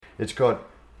It's got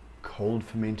cold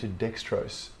fermented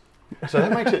dextrose. So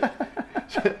that makes it...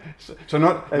 That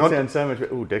sounds so much...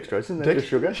 Oh, dextrose, isn't that just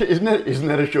sugar? Isn't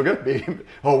that a sugar?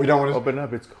 Oh, we don't want to... Oh, but no,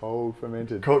 but it's cold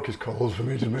fermented. Because cold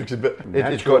fermented makes it... But it's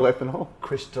Natural got ethanol.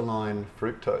 crystalline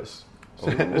fructose.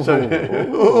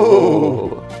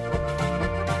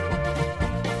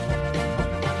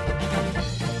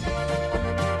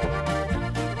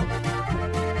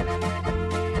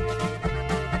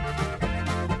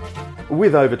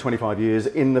 With over 25 years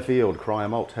in the field, Cryer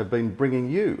Malt have been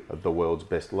bringing you the world's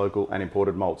best local and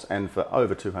imported malts, and for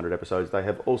over 200 episodes they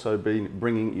have also been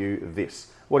bringing you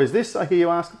this. What is this, I hear you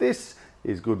ask? This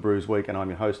is Good Brews Week, and I'm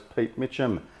your host, Pete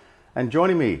Mitchum. And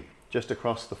joining me, just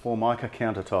across the Formica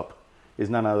countertop, is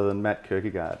none other than Matt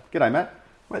Kierkegaard. G'day, Matt.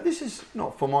 Wait, this is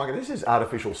not Formica, this is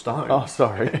artificial stone. Oh,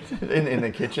 sorry. in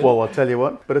the kitchen. Well, I'll tell you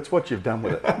what, but it's what you've done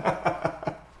with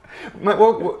it. Mate,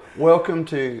 welcome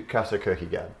to Casa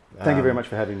Kierkegaard. Thank you very much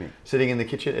for having me. Sitting in the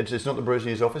kitchen. It's not the Brews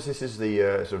News office. This is the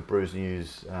sort of Brews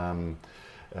News. A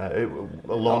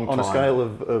long on time. A scale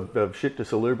of shit to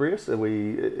salubrious, are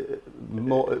we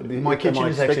more? My kitchen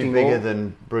is actually bigger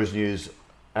than Brews News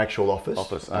actual office.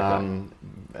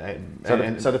 Okay.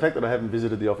 So the fact that I haven't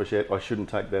visited the office yet, I shouldn't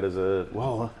take that as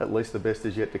at least the best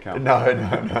is yet to come.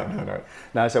 No.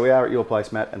 No, so we are at your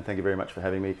place, Matt, and thank you very much for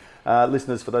having me.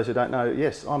 Listeners, for those who don't know,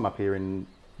 yes, I'm up here in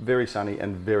very sunny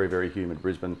and very, very humid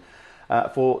Brisbane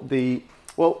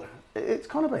it's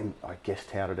kind of been, I guess,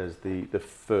 touted as the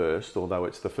first, although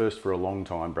it's the first for a long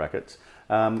time, brackets,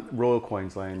 Royal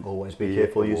Queensland. Always be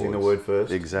careful using the word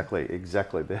first. Exactly.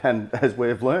 And as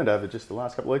we've learned over just the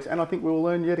last couple of weeks, and I think we will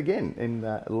learn yet again in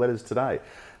letters today,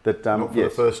 that not for the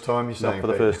first time, you're saying? Not for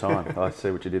the first time. I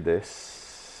see what you did there.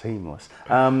 Seamless.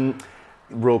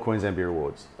 Royal Queensland Beer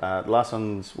Awards. The last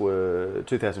ones were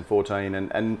 2014,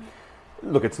 and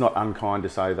look, it's not unkind to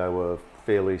say they were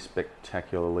fairly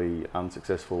spectacularly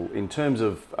unsuccessful in terms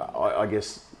of, I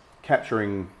guess,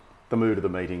 capturing the mood of the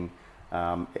meeting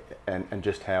and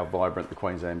just how vibrant the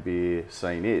Queensland beer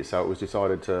scene is. So it was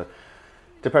decided to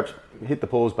perhaps hit the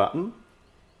pause button.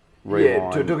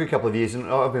 Rewind. Yeah, it took a couple of years, and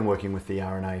I've been working with the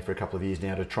RNA for a couple of years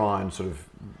now to try and sort of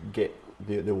get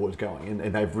the awards going,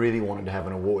 and they've really wanted to have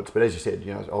an awards. But as you said,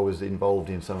 I was involved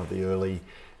in some of the early,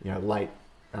 late.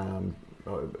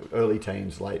 Early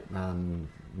teens, late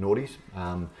noughties,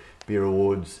 beer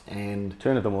awards, and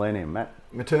turn of the millennium, Matt.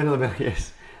 Turn of the millennium,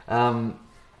 yes.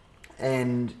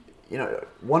 And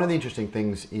one of the interesting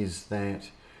things is that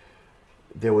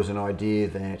there was an idea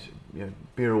that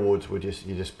beer awards were you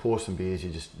just pour some beers,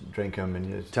 you just drink them, and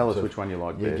you tell us which one you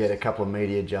like best. You get a couple of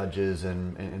media judges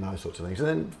and those sorts of things,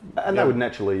 and they would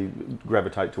naturally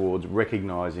gravitate towards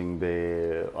recognising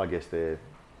their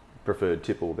preferred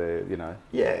tipple,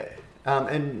 Yeah.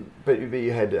 But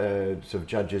you had sort of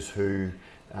judges who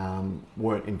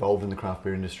weren't involved in the craft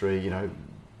beer industry.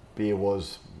 Beer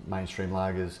was mainstream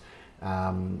lagers,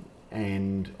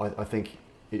 and I think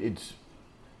it's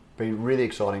been really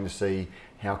exciting to see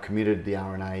how committed the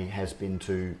RNA has been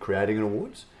to creating an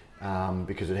awards,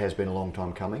 because it has been a long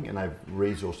time coming, and they've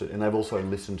resourced it, and they've also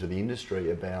listened to the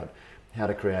industry about how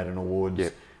to create an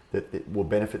awards that will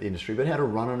benefit the industry, but how to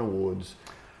run an awards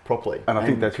properly. And I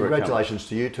think that's congratulations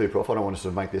to you too, Prof. I don't want to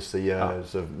sort of make this the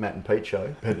sort of Matt and Pete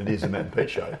show, but it is a Matt and Pete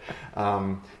show.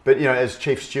 But as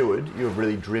chief steward, you've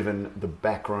really driven the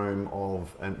backroom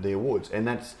of the awards, and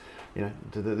that's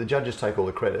the judges take all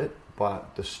the credit,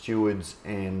 but the stewards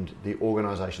and the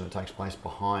organisation that takes place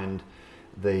behind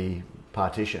the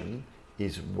partition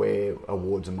is where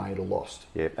awards are made or lost.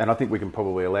 Yeah, and I think we can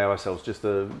probably allow ourselves just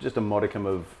a modicum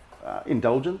of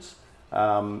indulgence.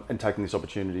 And taking this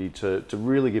opportunity to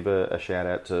really give a shout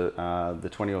out to the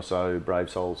 20 or so brave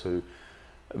souls who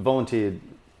volunteered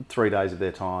 3 days of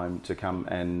their time to come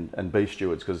and be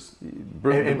stewards, because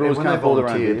brewers when can't they pull their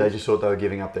own volunteered, beers. they just thought they were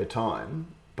giving up their time,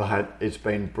 but it's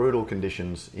been brutal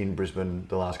conditions in Brisbane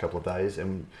the last couple of days,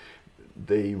 and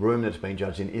the room that's been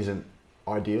judged in isn't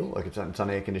ideal. Like it's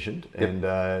unair conditioned, and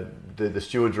the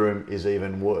stewards room is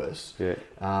even worse. Yeah.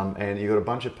 And you've got a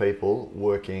bunch of people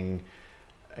working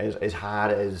as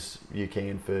hard as you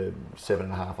can for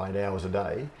 7.5, 8 hours a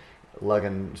day,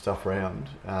 lugging stuff around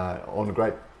on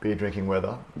great beer drinking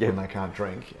weather when they can't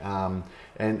drink, and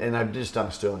they've just done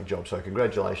a sterling job. So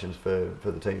congratulations for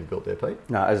the team who built their Pete.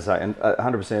 No, as I say, and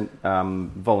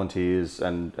 100% volunteers,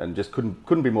 and just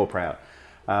couldn't be more proud.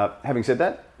 Having said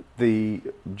that, the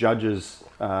judges,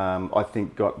 I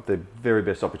think, got the very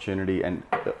best opportunity, and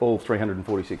all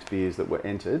 346 beers that were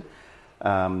entered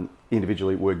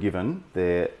individually were given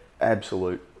their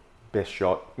absolute best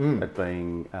shot at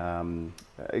being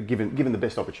given the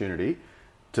best opportunity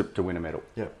to win a medal.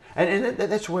 Yeah, and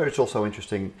that's where it's also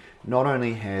interesting. Not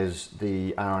only has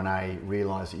the R&A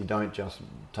realised that you don't just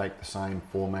take the same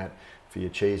format for your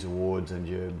cheese awards and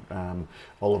your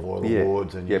olive oil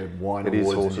awards and your wine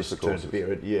awards and just turn it to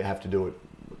beer. You have to do it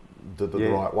the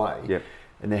right way. Yep.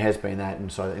 And there has been that,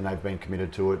 and they've been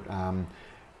committed to it. And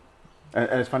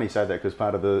it's funny you say that, because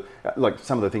part of the, like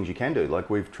some of the things you can do, like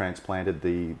we've transplanted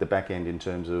the back end in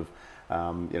terms of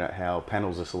how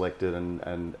panels are selected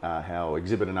and how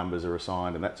exhibitor numbers are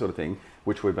assigned and that sort of thing,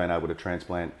 which we've been able to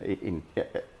transplant in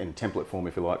template form,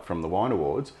 if you like, from the wine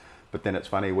awards. But then it's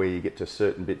funny where you get to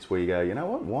certain bits where you go, you know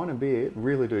what, wine and beer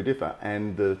really do differ,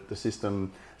 and the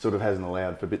system sort of hasn't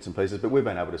allowed for bits and pieces. But we've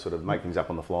been able to sort of make things up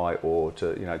on the fly, or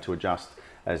to adjust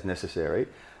as necessary.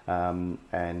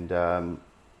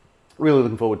 Really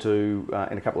looking forward to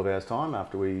in a couple of hours' time,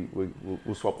 after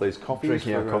we'll swap these coffees.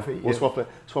 Drinking our coffee. We'll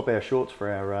swap our shorts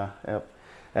for our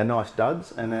nice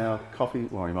duds and our coffee.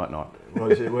 Well, you might not.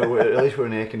 Well, at least we're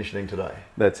in air conditioning today.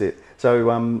 That's it.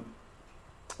 So.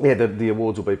 The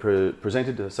awards will be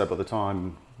presented. So by the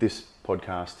time this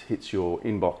podcast hits your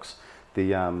inbox,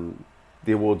 the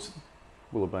awards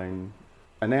will have been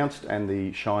announced and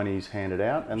the shinies handed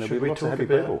out, and there'll be lots of happy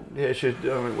people. Yeah,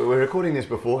 we're recording this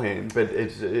beforehand, but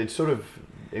it's sort of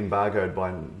embargoed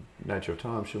by nature of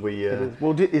time. Should we?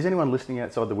 Well, is anyone listening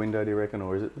outside the window? Do you reckon,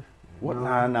 or is it? What?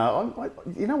 No.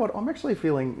 You know what? I'm actually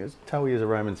feeling as toey as a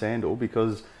Roman sandal,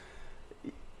 because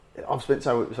I've spent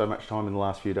so much time in the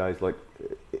last few days, like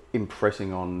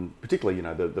impressing on, particularly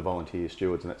the volunteer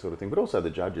stewards and that sort of thing, but also the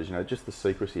judges. Just the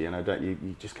secrecy.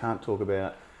 You just can't talk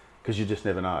about, because you just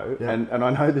never know. Yeah. And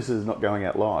I know this is not going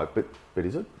out live, but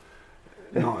is it?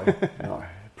 No.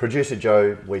 Producer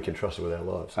Joe, we can trust her with our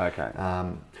lives. Okay.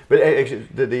 But actually,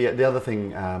 the other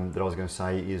thing that I was going to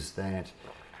say is that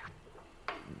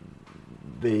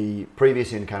the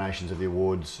previous incarnations of the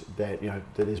awards, that that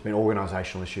there's been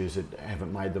organisational issues that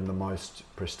haven't made them the most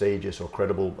prestigious or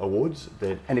credible awards.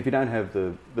 And if you don't have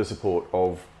the support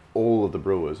of all of the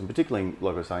brewers, and particularly,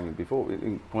 like I was saying before,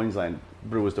 in Queensland,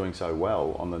 brewers doing so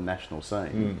well on the national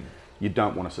scene, you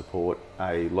don't want to support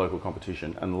a local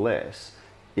competition unless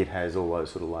it has all those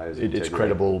sort of layers of integrity. It's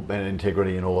credible and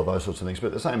integrity and all of those sorts of things. But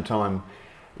at the same time,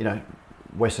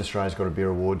 Western Australia's got a beer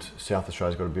awards, South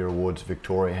Australia's got a beer awards,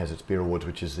 Victoria has its beer awards,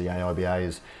 which is the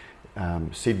AIBA's.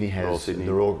 Sydney has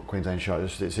the Royal Queensland Show,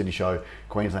 the Sydney Show.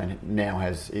 Queensland now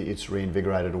has its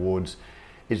reinvigorated awards.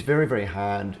 It's very, very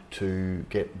hard to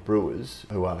get brewers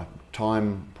who are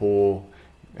time poor,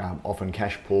 often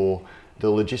cash poor. The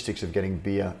logistics of getting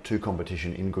beer to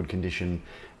competition in good condition,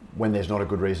 when there's not a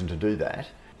good reason to do that,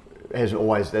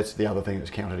 that's the other thing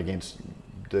that's counted against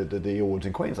the awards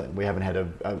in Queensland. We haven't had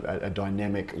a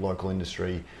dynamic local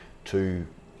industry to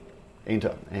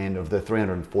enter, and of the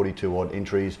 342 odd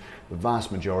entries, the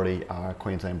vast majority are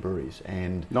Queensland breweries,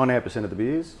 and 98% of the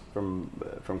beers from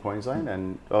Queensland,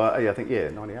 and I think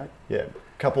 98. Yeah,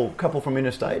 couple from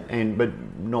interstate, but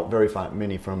not very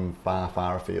many from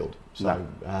far afield. So,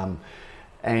 no.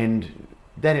 And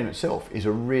that in itself is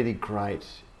a really great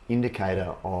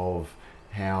indicator of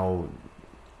how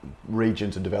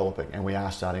regions are developing, and we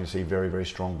are starting to see very, very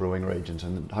strong brewing regions,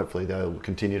 and hopefully they'll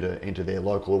continue to enter their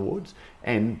local awards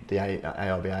and the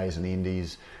AIBAs and the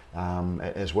Indies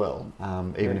as well,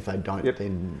 even if they don't. Yep.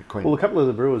 Then Well, a couple of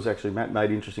the brewers actually, Matt,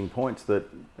 made interesting points that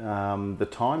the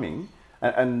timing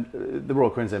and the Royal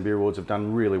Queensland Beer Awards have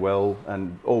done really well,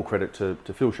 and all credit to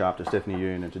Phil Sharp, to Stephanie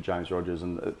Yoon and to James Rogers,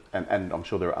 and I'm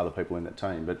sure there are other people in that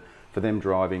team, but for them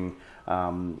driving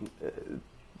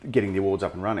getting the awards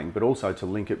up and running, but also to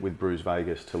link it with Brews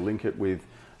Vegas, to link it with,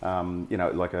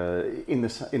 like in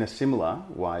a similar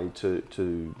way to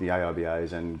the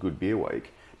AIBAs and Good Beer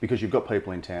Week, because you've got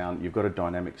people in town, you've got a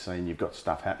dynamic scene, you've got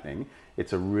stuff happening.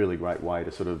 It's a really great way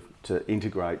to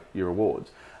integrate your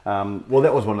awards. Well,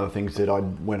 that was one of the things that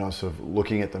when I was sort of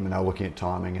looking at them, and I was looking at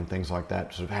timing and things like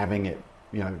that, sort of having it,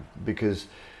 because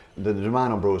the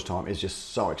demand on brewers' time is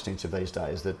just so extensive these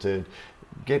days, that to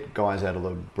get guys out of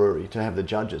the brewery, to have the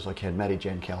judges, like you had Matty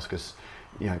Jankauskas,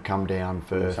 come down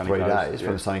for 3 days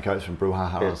from the sunny coast, from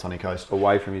Brouhaha on the sunny coast,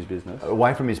 away from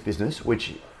his business,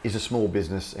 which is a small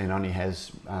business and only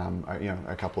has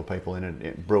a couple of people in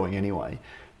it brewing anyway.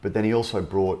 But then he also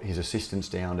brought his assistants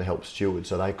down to help steward,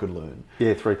 so they could learn.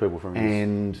 Yeah, 3 people from his.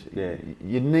 And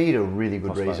you need a really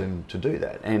good reason to do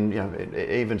that. And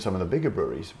even some of the bigger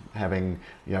breweries having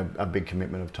a big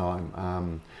commitment of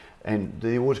time. And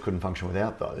the awards couldn't function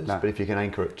without those. No. But if you can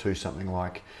anchor it to something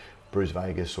like Brews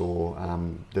Vegas or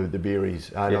the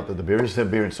Beeries, not the Beeries, the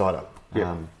Beer Insider.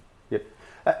 Yep.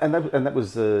 And that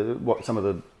was what some of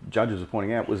the judges were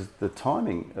pointing out, was the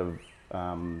timing of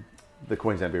the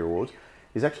Queensland Beer Awards.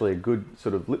 is actually a good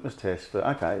sort of litmus test for,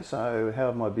 okay, so how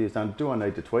have my beers done? Do I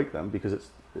need to tweak them? Because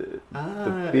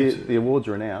the awards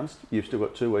are announced. You've still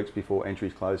got 2 weeks before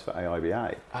entries close for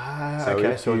AIBA.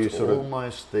 Okay. So it's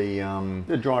almost the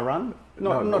dry run.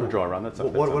 Not a dry run. That's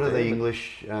what are the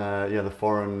English? The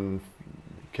foreign.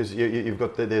 Because you've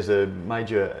got there's a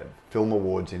major film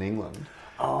awards in England.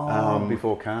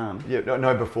 Before Cannes. Yeah,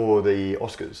 no, before the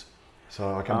Oscars.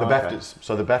 So the BAFTAs. Okay.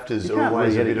 So the BAFTAs You are can't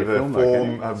always really a bit edit of your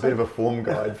film, bit of a form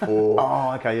guide for.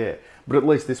 Oh, okay, yeah. But at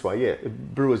least this way, yeah,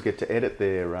 brewers get to edit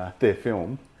their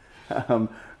film.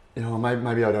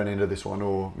 Maybe I don't enter this one,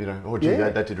 or gee,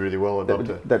 that did really well.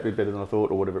 That'd be better than I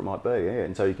thought, or whatever it might be. Yeah,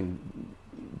 and so you can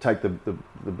take the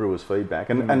brewers' feedback,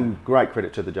 and great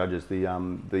credit to the judges. The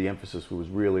emphasis was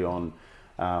really on,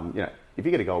 if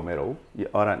you get a gold medal,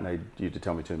 I don't need you to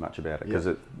tell me too much about it because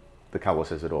the colour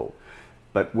says it all.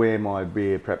 But where my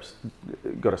beer perhaps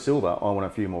got a silver, I want a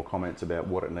few more comments about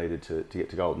what it needed to get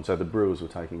to gold. And so the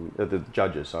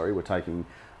judges were taking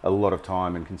a lot of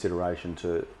time and consideration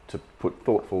to put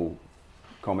thoughtful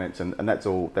comments, and that's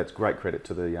great credit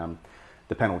to the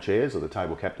panel chairs or the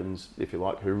table captains, if you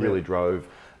like, who really drove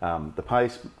the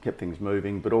pace, kept things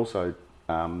moving, but also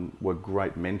were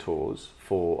great mentors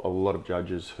for a lot of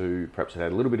judges who perhaps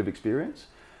had a little bit of experience.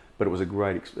 But it was a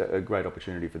great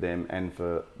opportunity for them and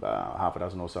for half a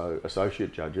dozen or so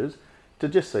associate judges to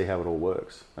just see how it all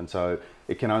works. And so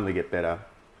it can only get better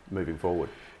moving forward.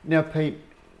 Now, Pete,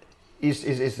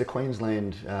 is the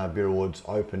Queensland Beer Awards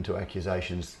open to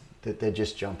accusations that they're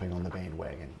just jumping on the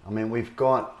bandwagon? I mean, we've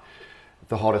got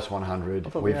the hottest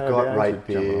 100, we've got Rate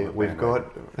Beer, we've got...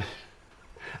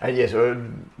 And yes,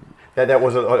 that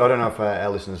was, I don't know if our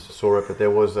listeners saw it, but there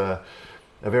was a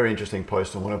very interesting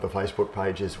post on one of the Facebook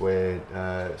pages where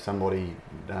somebody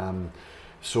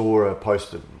saw a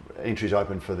post of entries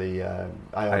open for the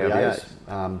AIBAs,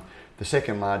 the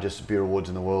second largest beer awards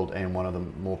in the world and one of the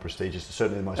more prestigious,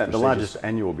 certainly the most prestigious. The largest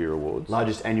annual beer awards.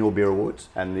 Largest annual beer awards.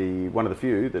 And one of the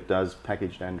few that does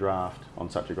packaged and draft on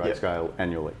such a great scale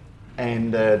annually.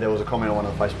 And there was a comment on one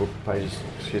of the Facebook pages,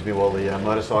 while the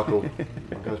motorcycle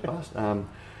goes past,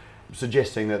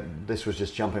 suggesting that this was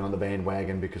just jumping on the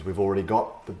bandwagon because we've already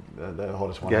got the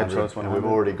hottest 100, and we've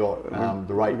already got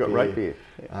the Rate Beer. Rate Beer.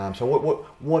 Yeah. So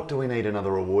what do we need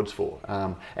another awards for?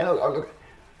 And look,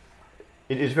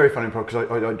 it is very funny because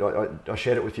I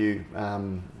shared it with you,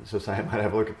 sort of saying, mate,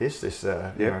 have a look at this.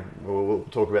 We'll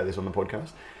talk about this on the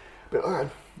podcast. But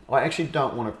I actually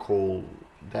don't want to call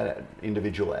that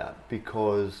individual out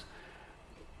because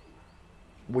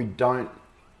we don't.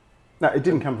 No, it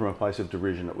didn't come from a place of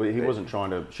derision. He wasn't trying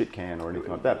to shit can or anything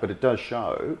like that, but it does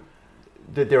show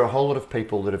that there are a whole lot of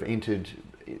people that have become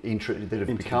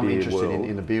interested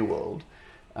in the beer world,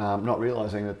 not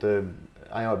realising that the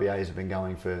AIBAs have been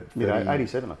going for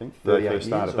 87, I think. They first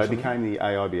started. They became the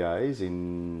AIBAs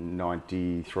in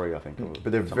 93, I think.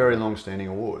 But they're very long-standing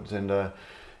awards, and there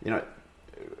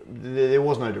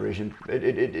was no derision.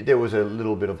 There was a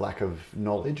little bit of lack of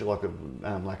knowledge,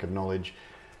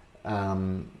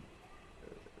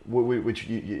 which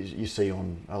you see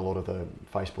on a lot of the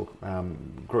Facebook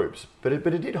groups. But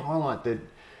it did highlight that,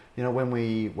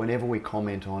 whenever we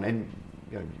comment on, and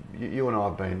you and I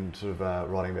have been sort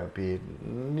of writing about beer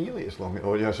nearly as long,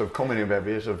 or sort of commenting about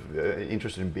beer, sort of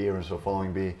interested in beer and sort of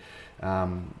following beer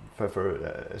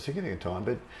for a significant time.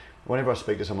 But whenever I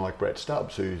speak to someone like Brett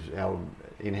Stubbs, who's our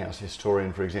in-house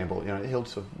historian, for example, he'll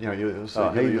sort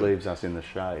of, he leaves us in the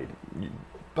shade.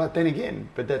 But then again,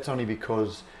 that's only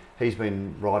because he's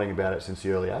been writing about it since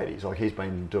the early 80s. Like, he's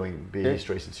been doing beer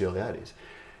history since the early 80s.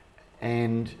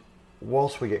 And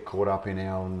whilst we get caught up in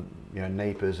our,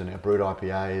 NEPAs and our brewed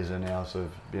IPAs and our sort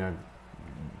of,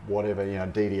 whatever,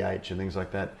 DDH and things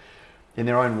like that, in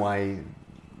their own way,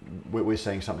 we're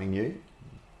seeing something new.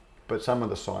 But some of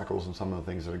the cycles and some of the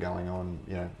things that are going on,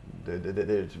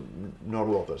 there's not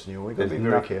a lot that's new. We've got to be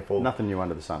very careful. Nothing new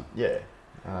under the sun. Yeah.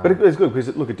 But it's good because,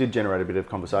 it did generate a bit of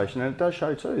conversation, and it does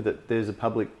show too that there's a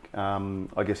public,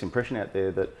 impression out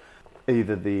there that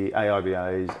either the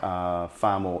AIBAs are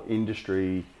far more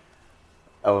industry,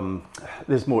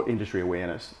 there's more industry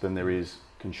awareness than there is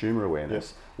consumer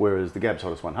awareness, whereas the Gabs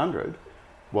Hottest 100,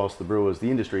 whilst the brewers,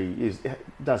 the industry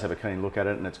does have a keen look at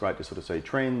it, and it's great to sort of see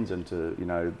trends and to,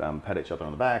 pat each other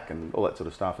on the back and all that sort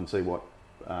of stuff and see what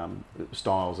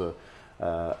styles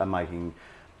are making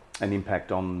an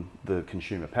impact on the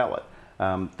consumer palate,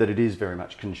 that it is very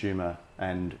much consumer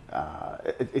and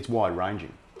it's wide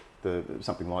ranging.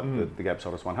 Something like the Gabs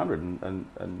Hottest 100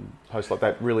 and posts like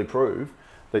that really prove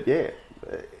that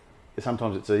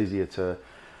sometimes it's easier to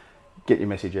get your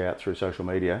message out through social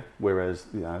media, whereas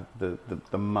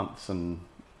the months and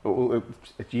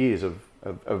it's years of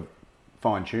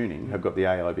fine tuning, have got the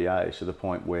AIBA to the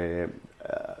point where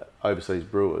overseas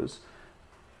brewers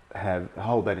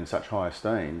hold that in such high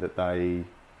esteem that they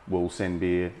will send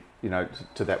beer,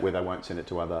 to that where they won't send it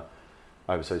to other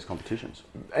overseas competitions.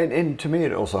 And to me,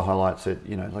 it also highlights that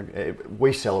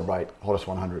we celebrate Hottest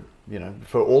 100.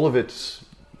 For all of it's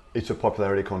a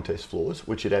popularity contest flaws,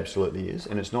 which it absolutely is,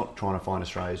 and it's not trying to find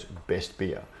Australia's best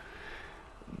beer.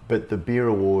 But the beer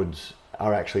awards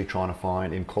are actually trying to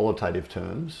find, in qualitative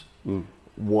terms,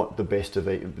 what the best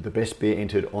beer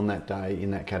entered on that day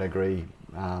in that category.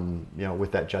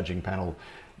 With that judging panel,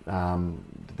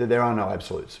 there are no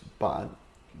absolutes, but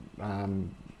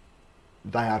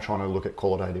they are trying to look at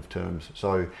qualitative terms.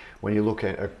 So when you look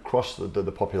at across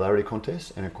the popularity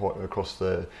contest and across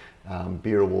the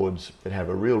beer awards that have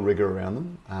a real rigour around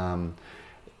them,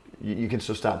 you can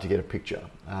sort of start to get a picture.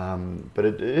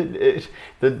 But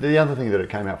the other thing that it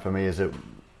came out for me is that,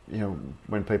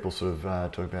 when people sort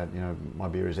of talk about, my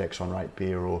beer is X on Rate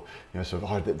Beer, or sort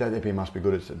of, that beer must be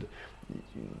good. It's,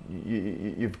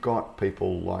 you've got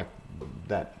people like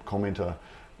that commenter,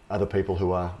 other people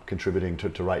who are contributing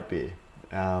to Rate Beer,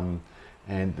 and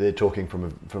they're talking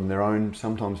from their own,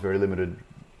 sometimes very limited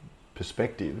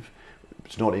perspective.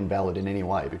 It's not invalid in any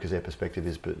way because their perspective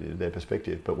is their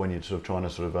perspective. But when you're sort of trying to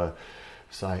sort of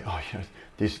say,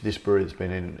 this brewery that's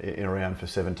been in around for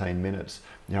 17 minutes,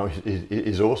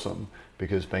 is awesome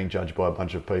because it's being judged by a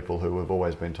bunch of people who have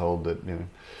always been told that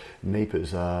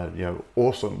NEPAs are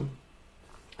awesome.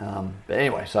 But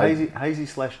anyway, so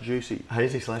hazy/juicy.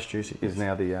 Hazy/juicy is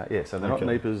now the so they're not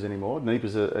NEPAs anymore.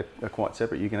 NEPAs are quite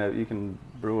separate. You can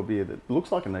brew a beer that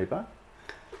looks like a NEPA,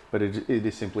 but it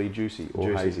is simply juicy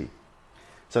or hazy.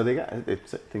 So there you go.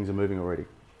 Things are moving already.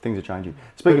 Things are changing.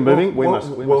 Speaking of moving, we must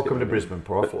welcome to Brisbane,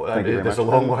 Pryford. Thank you very much. There's a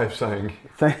long way of saying.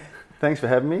 Thanks for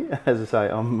having me. As I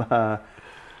say,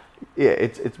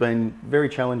 it's been very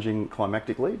challenging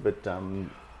climactically, but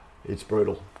it's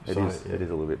brutal. It is a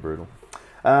little bit brutal.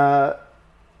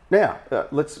 Now,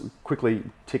 let's quickly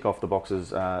tick off the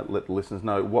boxes, let the listeners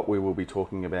know what we will be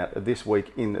talking about this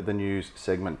week in the news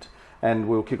segment. And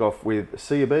we'll kick off with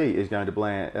CAB is going to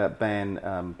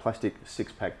ban plastic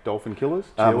six-pack dolphin killers.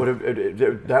 That would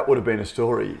have been a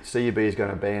story. CAB is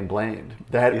going to ban Bland.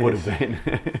 That would have been...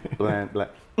 Bland.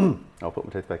 I'll put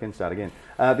my teeth back in, start again.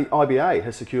 The IBA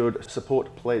has secured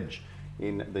support pledge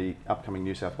in the upcoming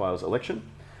New South Wales election.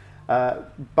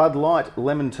 Bud Light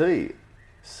Lemon Tea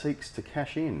seeks to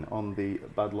cash in on the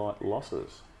Bud Light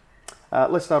losses.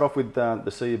 Let's start off with the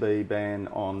CAB ban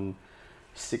on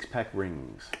six-pack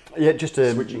rings. Yeah, just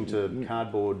switching to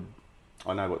cardboard.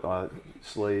 I know what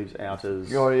sleeves,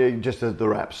 outers. Oh, yeah, just the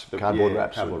wraps, cardboard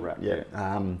wraps. Cardboard wrap. Yeah.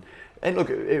 And look,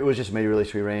 it was just a media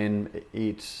release we ran.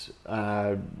 It's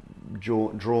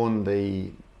drawn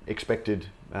the expected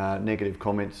negative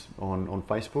comments on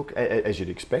Facebook, as you'd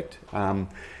expect.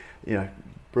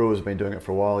 Brewers have been doing it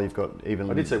for a while. You've got even...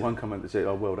 I did see one comment that said,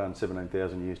 "Oh, well done,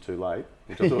 17,000 years too late,"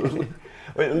 which I thought was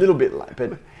a little bit late,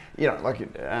 but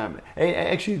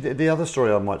actually, the other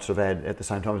story I might sort of add at the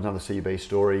same time is another CB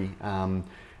story.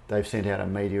 They've sent out a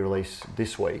media release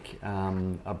this week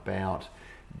about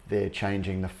they're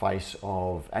changing the face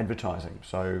of advertising.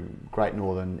 So Great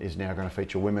Northern is now going to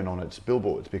feature women on its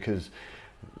billboards because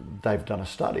they've done a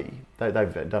study.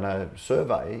 They've done a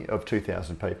survey of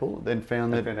 2,000 people, then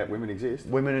found that women exist.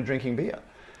 Women are drinking beer.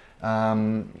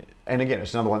 And again,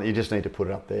 it's another one that you just need to put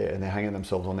it up there, and they're hanging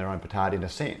themselves on their own petard in a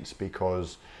sense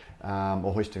because,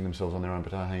 or hoisting themselves on their own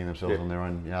petard, hanging themselves on their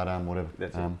own yard arm, whatever.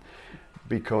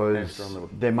 Because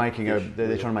they're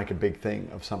trying to make a big thing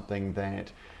of something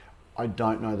that I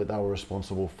don't know that they were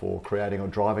responsible for creating or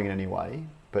driving in any way.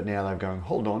 But now they're going,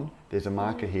 hold on, there's a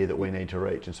market here that we need to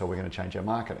reach, and so we're going to change our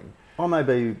marketing. I may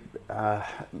be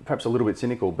perhaps a little bit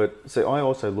cynical, but see, I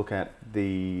also look at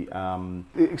the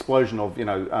explosion of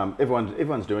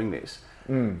everyone's doing this.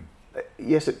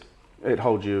 Yes, it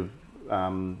holds your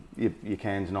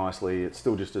cans nicely. It's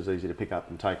still just as easy to pick up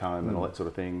and take home and all that sort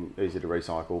of thing. Easy to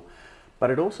recycle, but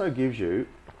it also gives you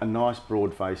a nice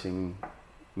broad-facing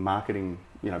marketing,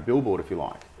 billboard, if you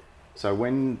like. So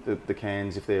when the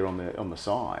cans, if they're on the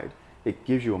side, it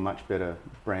gives you a much better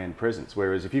brand presence.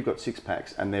 Whereas if you've got six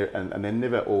packs and they're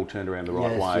never all turned around the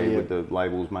right way with the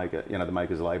labels the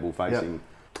maker's label facing.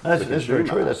 That's very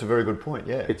true. That's a very good point.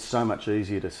 Yeah, it's so much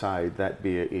easier to say that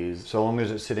beer is, so long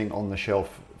as it's sitting on the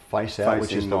shelf face out,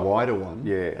 which is the wider one,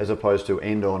 as opposed to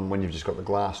end on when you've just got the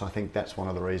glass. I think that's one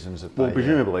of the reasons that. Well,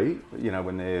 presumably,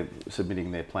 when they're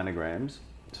submitting their planograms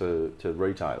to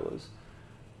retailers,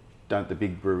 don't the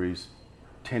big breweries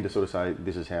tend to sort of say,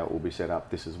 this is how it will be set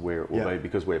up, this is where it will be,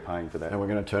 because we're paying for that. And we're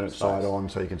going to turn it side on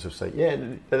so you can sort of see. Yeah,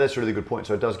 that's a really good point.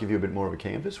 So it does give you a bit more of a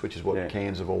canvas, which is what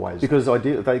cans have always... Because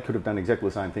they could have done exactly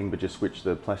the same thing, but just switched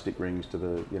the plastic rings to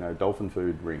the dolphin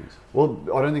food rings. Well,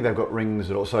 I don't think they've got rings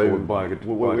at all. So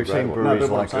we've seen breweries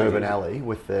like Urban Alley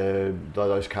with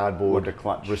those cardboard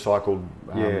recycled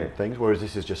things, whereas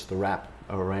this is just the wrap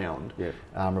around,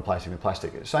 replacing the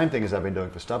plastic. Same thing as they've been doing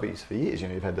for Stubbies for years.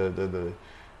 You've had the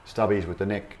Stubbies with the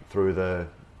neck through the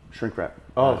shrink wrap.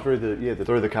 Through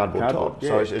the cardboard top.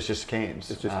 Yeah. So it's just cans.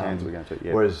 It's just cans we're going to.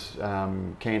 Yeah. Whereas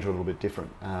cans are a little bit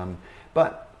different.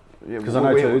 But because I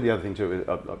know too, the other thing too,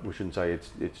 we shouldn't say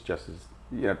it's just as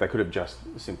they could have just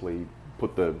simply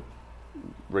put the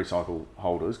recycle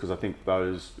holders, because I think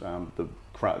those the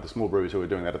small brewers who are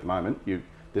doing that at the moment,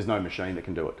 there's no machine that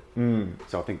can do it.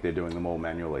 So I think they're doing them all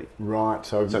manually. Right.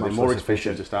 So they're more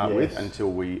expensive to start with until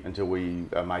we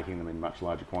are making them in much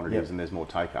larger quantities and there's more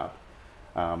take up.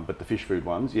 But the fish food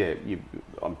ones,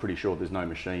 I'm pretty sure there's no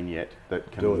machine yet that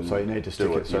can do it. So you need to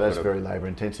stick it. So that's very labour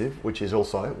intensive, which is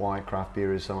also why craft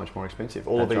beer is so much more expensive.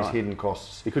 All of these hidden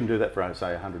costs. You couldn't do that for,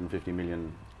 say, 150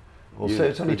 million. Well, so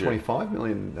it's only 25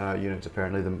 million units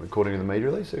apparently, according to the media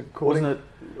release.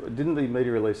 Didn't the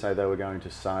media release say they were going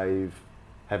to save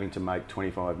having to make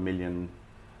 25 million?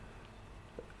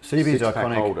 CB's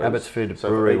iconic Abbotsford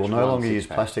Brewery will no longer use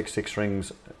plastic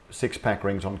six-pack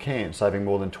rings on cans, saving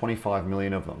more than 25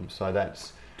 million of them. So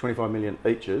that's 25 million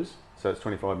eaches. So it's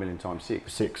 25 million times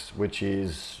six, which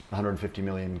is 150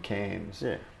 million cans.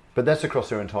 Yeah, but that's across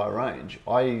their entire range.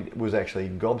 I was actually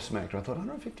gobsmacked. I thought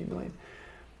 150 million.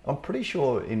 I'm pretty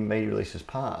sure in media releases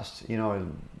past, they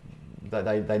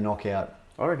knock out.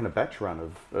 I reckon a batch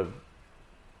run of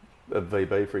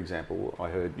VB, for example, I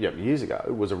heard years ago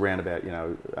was around about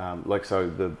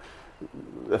the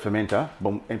fermenter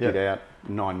emptied out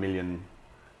 9 million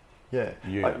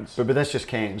units. But that's just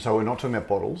cans, so we're not talking about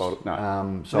bottles.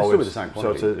 No, so it's still the same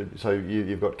quantity. So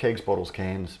you've got kegs, bottles,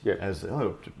 cans, as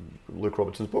Luke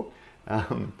Robertson's book. There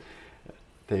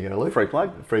you go, Luke. Free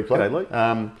plug. G'day, Luke.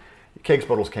 Kegs,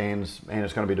 bottles, cans, and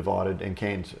it's going to be divided, and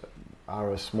cans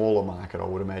are a smaller market, I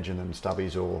would imagine, than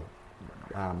Stubbies or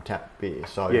tap beer.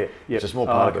 So it's a small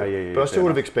part of it. But I still would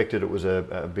have expected it was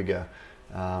a bigger...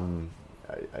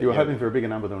 you were hoping for a bigger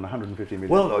number than 150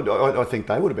 million? Well, I think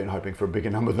they would have been hoping for a bigger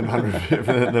number than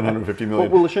 150 million. Well,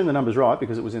 we'll assume the number's right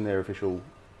because it was in their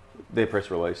press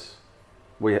release.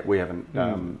 We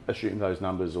haven't assumed those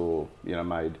numbers or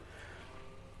made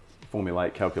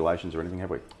formulate calculations or anything, have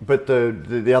we? But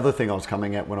the other thing I was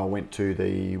coming at when I went to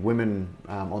the women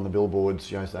on the billboards,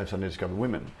 they've suddenly discovered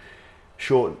women.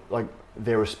 Sure,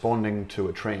 they're responding to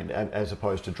a trend as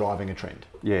opposed to driving a trend.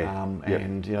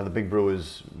 And the big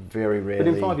brewers very rarely.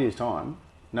 But in 5 years' time,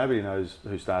 nobody knows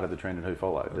who started the trend and who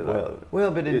followed. Do they?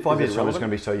 Well, but in 5 years' time, it's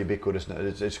going to be so ubiquitous.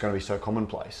 It's going to be so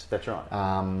commonplace. That's right.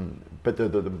 But the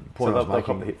point I was making.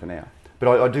 Cop the hit for now.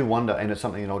 But I do wonder, and it's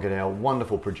something that I'll get our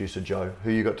wonderful producer Joe,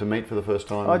 who you got to meet for the first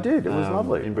time. I did. It was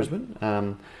lovely in Brisbane.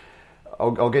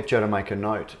 I'll get Joe to make a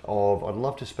note of. I'd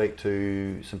love to speak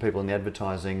to some people in the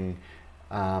advertising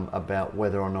about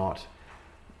whether or not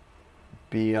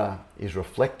beer is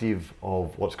reflective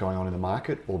of what's going on in the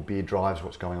market, or beer drives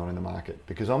what's going on in the market.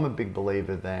 Because I'm a big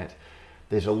believer that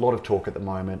there's a lot of talk at the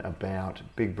moment about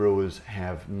big brewers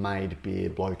have made beer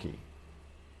blokey.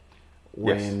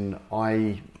 When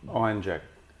Iron Jack,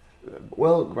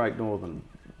 Great Northern,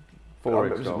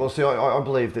 well, see, I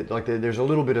believe that there's a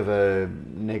little bit of a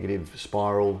negative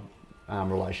spiral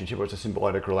relationship, or it's a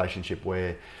symbiotic relationship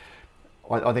where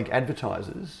I think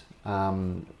advertisers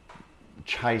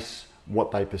chase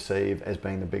what they perceive as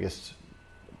being the biggest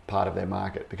part of their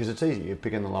market because it's easy. You're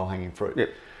picking the low-hanging fruit. Yep.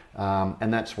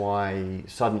 And that's why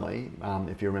suddenly,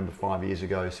 if you remember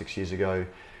 6 years ago,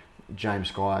 James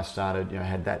Squire started,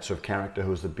 had that sort of character who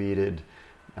was the bearded,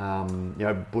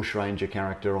 bushranger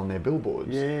character on their billboards.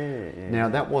 Now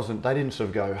they didn't sort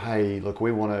of go, hey, look,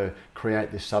 we want to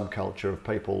create this subculture of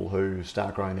people who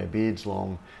start growing their beards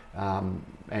long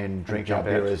and drink our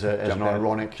beer as an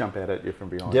ironic... Jump out at you from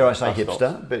behind. Dare I say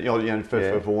hipster,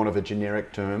 but for want of a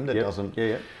generic term that doesn't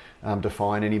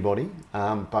define anybody.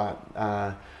 But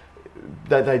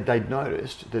they'd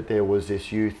noticed that there was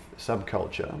this youth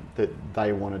subculture that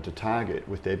they wanted to target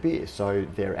with their beer, so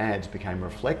their ads became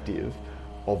reflective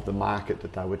of the market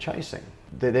that they were chasing.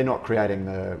 They're not creating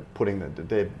they're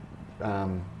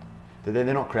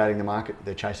not creating the market,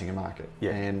 they're chasing a market.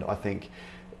 And I think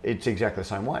it's exactly the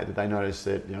same way that they noticed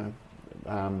that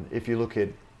if you look at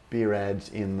beer ads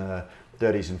in the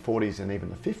 30s and 40s and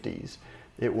even the 50s,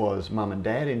 it was mum and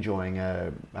dad enjoying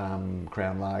a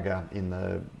Crown Lager in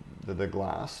the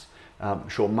glass.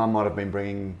 Sure, mum might have been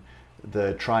bringing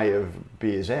the tray of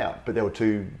beers out, but there were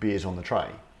 2 beers on the tray.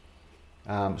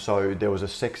 So there was a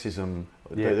sexism.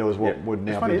 Yeah, There was what would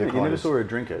now it's funny, be isn't it? You never decried. saw her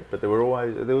drink it, but there was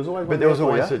always one. But there was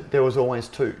always for you. there was always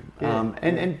 2, Yeah,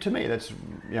 and to me that's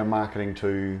marketing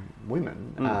to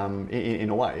women in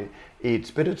a way.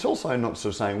 But it's also not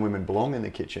sort of saying women belong in the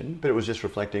kitchen, but it was just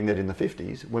reflecting that in the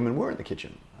 50s women were in the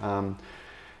kitchen.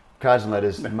 Cards and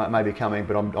letters may be coming,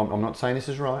 but I'm not saying this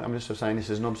is right. I'm just sort of saying this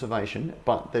is an observation.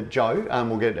 But that Joe,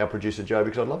 we'll get our producer Joe,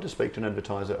 because I'd love to speak to an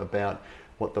advertiser about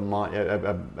what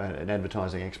an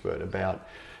advertising expert about.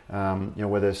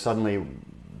 Whether suddenly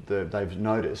they've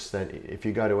noticed that if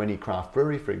you go to any craft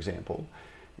brewery, for example,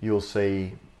 you'll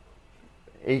see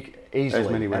easily as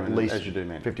many women at least as you do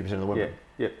men. 50% of the women.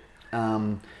 Yeah.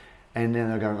 And then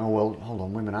they're going, oh well, hold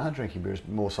on, women are drinking beer. It's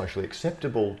more socially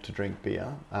acceptable to drink beer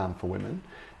for women.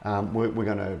 We're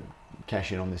going to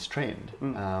cash in on this trend.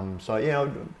 So yeah,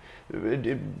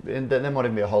 and there might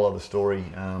even be a whole other story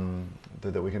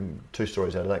that we can 2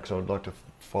 stories out of that, because I'd like to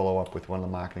follow up with one of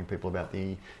the marketing people about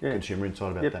the consumer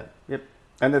insight about that. Yep.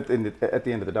 And at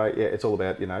the end of the day, it's all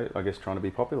about, I guess, trying to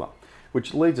be popular,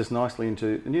 which leads us nicely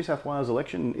into the New South Wales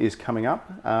election is coming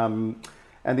up, and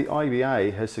the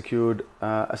IBA has secured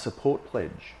a support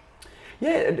pledge.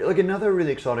 Yeah, like another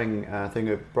really exciting thing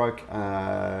that broke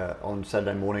on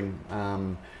Saturday morning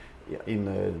in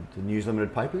the News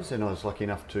Limited papers, and I was lucky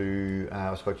enough to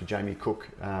I spoke to Jamie Cook,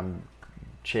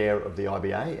 chair of the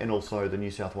IBA, and also the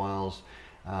New South Wales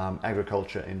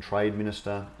Agriculture and Trade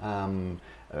Minister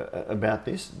about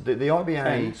this. The IBA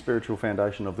and spiritual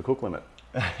foundation of the Cook Limit.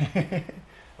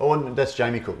 Oh, and that's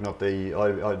Jamie Cook, not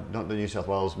the New South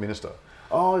Wales Minister.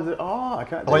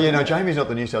 Okay. Oh yeah, no, Jamie's not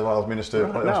the New South Wales Minister.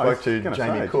 Right. I spoke to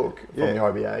Jamie Cook from the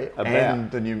IBA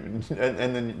and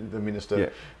the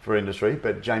Minister for Industry,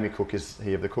 but Jamie Cook is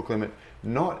he of the Cook Limit,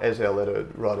 not, as our letter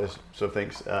writer sort of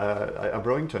thinks, a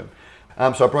brewing term.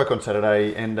 So I broke on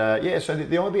Saturday, and so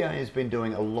the IBA has been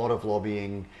doing a lot of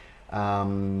lobbying,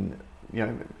 and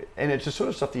it's the sort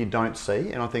of stuff that you don't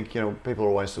see, and I think people are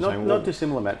always saying, not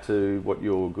dissimilar, Matt, to what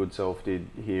your good self did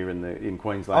here in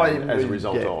Queensland as a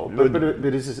result of.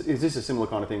 But is this a similar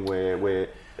kind of thing where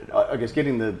I guess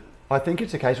getting the... I think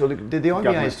it's a case where the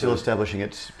IBA is still establishing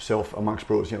itself amongst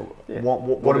brewers.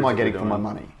 What am I getting for my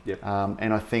money? Yep.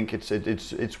 And I think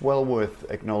it's well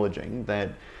worth acknowledging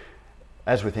that,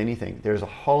 as with anything, there's a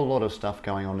whole lot of stuff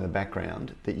going on in the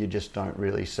background that you just don't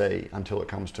really see until it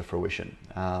comes to fruition.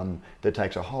 That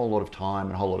takes a whole lot of time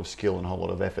and a whole lot of skill and a whole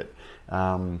lot of effort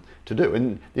to do.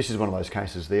 And this is one of those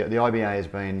cases. The IBA has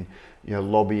been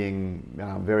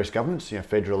lobbying various governments,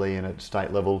 federally and at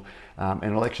state level, and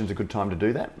election's a good time to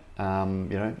do that.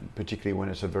 Particularly when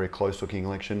it's a very close-looking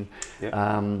election. Yep.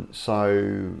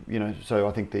 So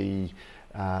I think the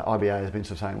IBA has been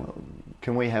sort of saying, well,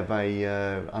 can we have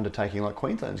a undertaking like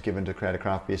Queensland's given to create a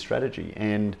craft beer strategy?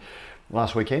 And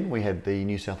last weekend we had the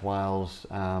New South Wales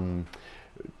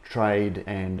Trade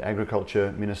and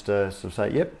Agriculture Minister sort of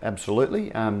say, yep,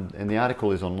 absolutely. And the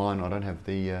article is online. I don't have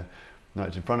the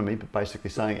notes in front of me, but basically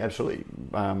saying absolutely,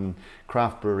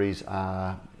 craft breweries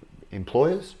are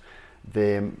employers.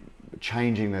 They're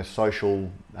changing the social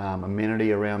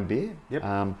amenity around beer.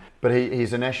 Yep. But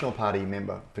he's a National Party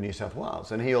member for New South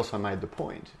Wales, and he also made the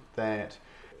point that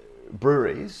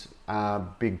breweries are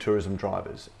big tourism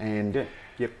drivers. And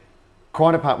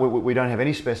quite apart, we don't have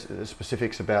any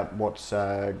specifics about what's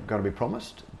going to be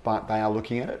promised, but they are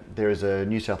looking at it. There is a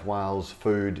New South Wales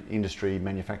food industry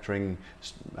manufacturing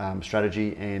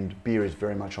strategy, and beer is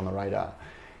very much on the radar.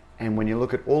 And when you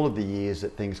look at all of the years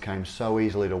that things came so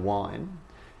easily to wine,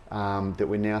 that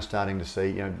we're now starting to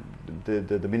see,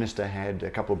 the minister had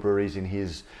a couple of breweries in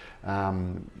his,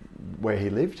 where he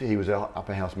lived. He was an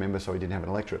upper house member, so he didn't have an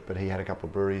electorate, but he had a couple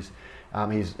of breweries.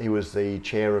 He was the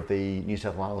chair of the New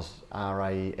South Wales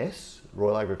RAS,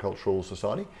 Royal Agricultural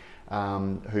Society,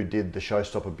 who did the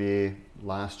Showstopper beer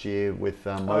last year with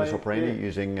modus operandi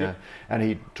using, and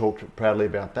he talked proudly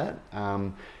about that.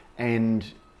 And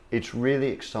it's really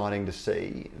exciting to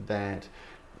see that,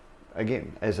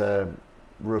 again, as a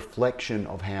reflection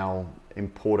of how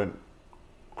important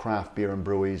craft beer and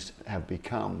breweries have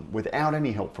become, without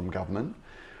any help from government,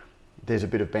 there's a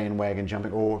bit of bandwagon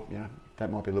jumping, or that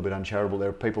might be a little bit uncharitable. There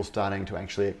are people starting to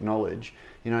actually acknowledge,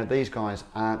 these guys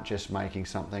aren't just making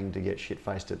something to get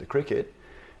shit-faced at the cricket.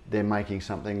 They're making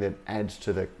something that adds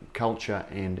to the culture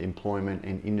and employment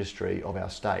and industry of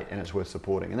our state, and it's worth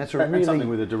supporting. And that's and something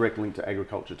with a direct link to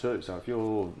agriculture too. So if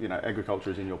agriculture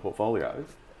is in your portfolio,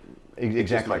 It just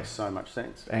Exactly. makes so much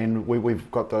sense. And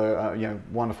we've got the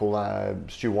wonderful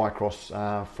Stu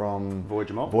Whitecross from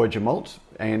Voyager Malt.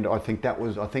 and I think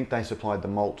they supplied the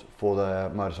malt for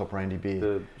the Modus Operandi beer.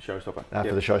 The showstopper.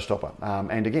 For the showstopper.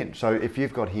 And again, so if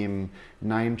you've got him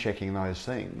name checking those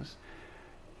things,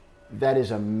 that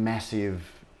is a massive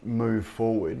move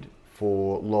forward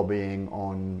for lobbying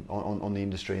on the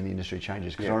industry and the industry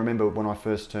changes. Because I remember when I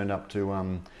first turned up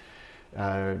to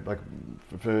like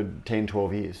for 10,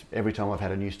 12 years, every time I've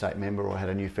had a new state member or I had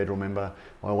a new federal member,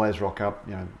 I always rock up.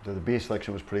 The beer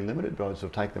selection was pretty limited, but I'd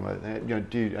sort of take them. Are you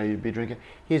a beer drinker?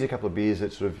 Here's a couple of beers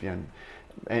that sort of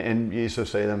and you sort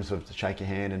of see them sort of shake your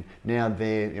hand. And now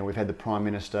we've had the Prime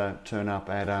Minister turn up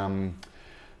at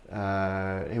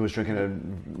he was drinking a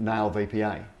Nail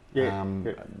VPA.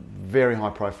 Very high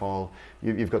profile.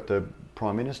 You've got the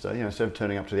Prime Minister, instead of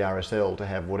turning up to the RSL to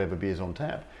have whatever beers on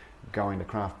tap, going to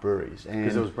craft breweries.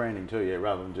 Because it was branding too,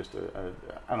 rather than just an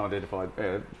unidentified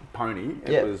pony.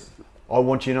 It was. I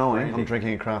want you knowing branding. I'm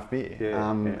drinking a craft beer.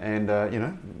 And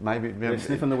maybe They're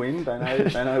sniffing the wind. They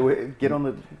know.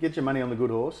 Get your money on the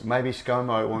good horse. Maybe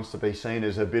ScoMo wants to be seen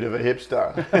as a bit of a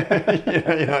hipster.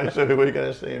 So we're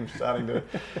going to see him starting to,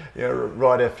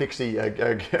 ride a fixie, a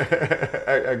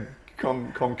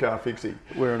Comcar fixie.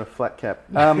 Wearing a flat cap.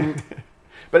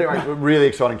 But anyway, really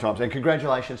exciting times, and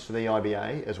congratulations to the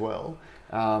IBA as well.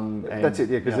 That's it,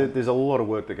 because there's a lot of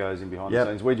work that goes in behind the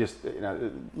scenes. We just,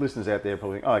 listeners out there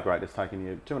probably think, oh great, it's taken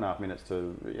you 2.5 minutes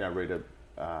to read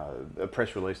a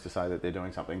press release to say that they're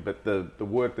doing something, but the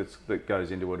work that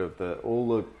goes into it, of all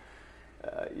the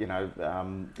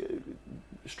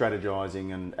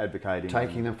strategizing and advocating,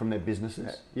 taking them from their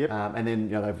businesses, and then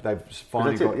they've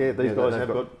finally got these guys have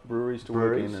got breweries to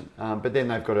work in, but then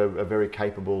they've got a very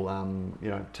capable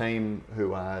team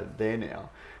who are there now.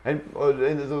 And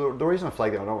the reason I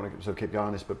flag that, I don't want to sort of keep going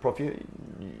on this, but Prof,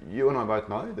 you and I both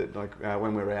know that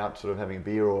when we're out sort of having a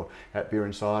beer or at Beer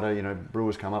Insider,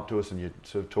 brewers come up to us and you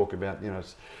sort of talk about,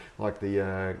 it's like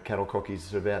the cattle cockies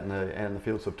sort of out in the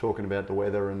field sort of talking about the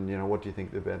weather and, what do you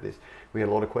think about this? We had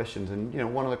a lot of questions, and,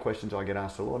 one of the questions I get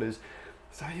asked a lot is,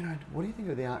 so, what do you think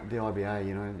of the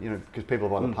IBA, because people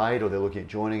have either paid or they're looking at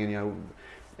joining,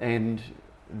 and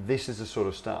this is the sort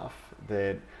of stuff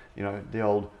that, the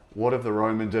old, what have the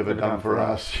Romans ever done for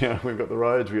us? We've got the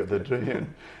roads, we've got the...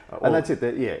 and that's it.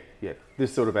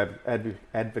 This sort of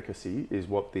advocacy is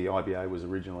what the IBA was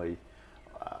originally,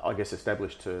 I guess,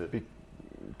 established to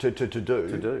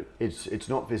do. It's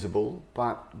not visible,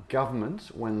 but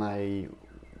governments, when they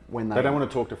don't want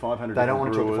to talk to 500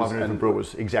 different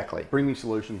brewers. Exactly. Bring me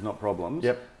solutions, not problems.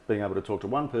 Yep. Being able to talk to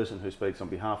one person who speaks on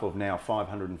behalf of now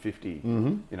 550,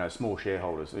 small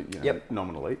shareholders,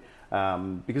 nominally.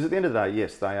 Because at the end of the day,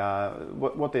 yes, they are.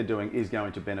 What they're doing is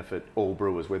going to benefit all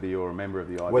brewers, whether you're a member of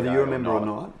the IBA whether you're a member or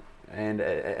not. And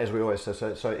as we always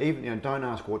say, so even don't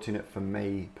ask what's in it for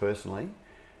me personally.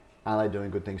 Are they doing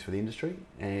good things for the industry?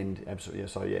 And absolutely,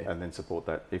 and then support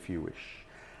that if you wish.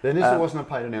 Then this wasn't a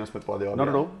paid announcement by the IBA.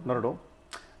 Not at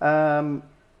all.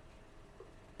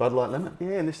 Bud Light Lemon.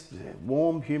 Yeah, in this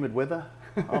warm, humid weather,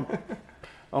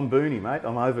 I'm boony, mate.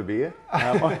 I'm over beer.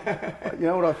 You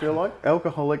know what I feel like?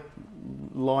 Alcoholic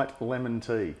light lemon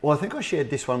tea. Well, I think I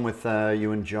shared this one with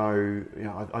you and Joe.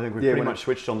 I think we pretty much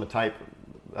switched on the tape.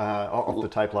 Off the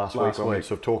tape last week when we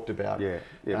sort of talked about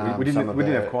we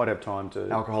didn't quite have time to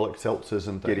alcoholic seltzers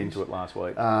and things. Get into it last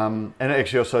week. And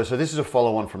actually also, so this is a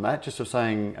follow on from that, just of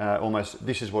saying almost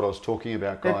this is what I was talking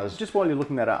about, guys. Just while you're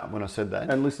looking that up, when I said that,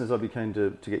 and listeners, I'd be keen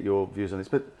to get your views on this.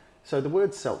 But so the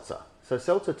word seltzer. So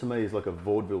seltzer to me is like a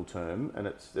vaudeville term, and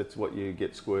it's what you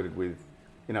get squirted with.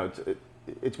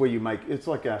 It's where you make. It's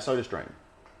like a Soda Stream.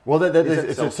 Well,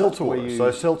 it's a seltzer water. So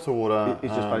seltzer water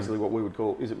is just basically what we would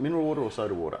call, is it mineral water or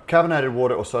soda water? Carbonated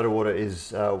water or soda water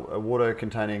is water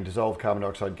containing dissolved carbon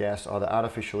dioxide gas, either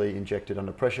artificially injected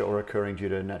under pressure or occurring due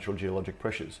to natural geologic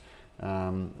pressures.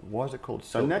 Why is it called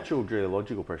seltzer? So natural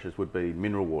geological pressures would be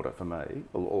mineral water for me,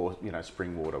 or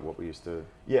spring water, what we used to...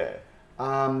 Yeah.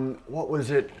 What was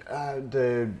it?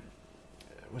 It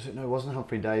wasn't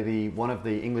Humphrey Davy, one of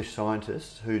the English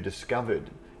scientists who discovered...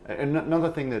 And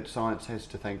another thing that science has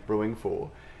to thank brewing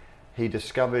for, he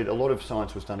discovered a lot of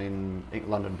science was done in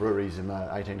London breweries in the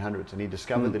 1800s, and he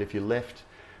discovered that if you left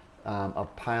a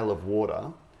pail of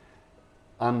water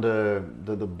under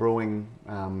the brewing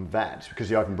vats,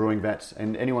 because you open brewing vats,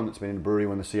 and anyone that's been in a brewery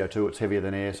when the CO2, it's heavier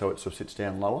than air, so it sort of sits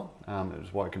down lower.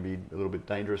 That's why it can be a little bit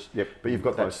dangerous. Yep. But you've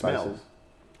got that smell. Spaces.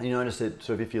 And you notice that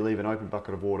sort of if you leave an open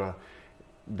bucket of water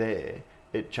there,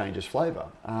 it changes flavour.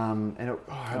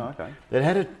 It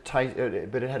had a taste,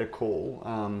 but it had a call.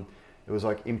 It was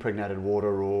like impregnated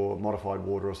water or modified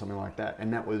water or something like that.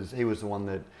 And he was the one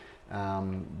that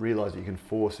realised that you can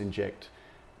force inject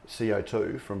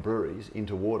CO2 from breweries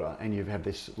into water, and you have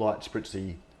this light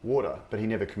spritzy water, but he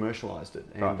never commercialised it,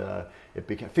 and it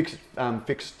became fixed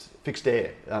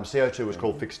air. CO2 was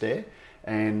called fixed air,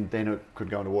 and then it could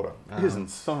go into water. Isn't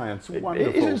science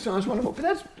wonderful? Isn't science wonderful? But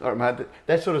that's, all right, mate,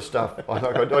 that sort of stuff, I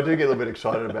do get a little bit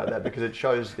excited about that, because it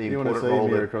shows the important role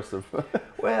that... across the...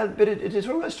 Well, but it's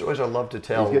one of those stories I love to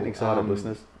tell. He's getting excited,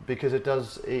 listeners. Because it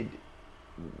does...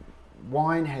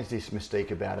 Wine has this mystique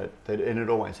about it, and it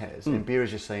always has, and beer is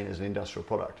just seen as an industrial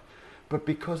product. But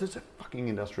because it's a fucking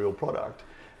industrial product,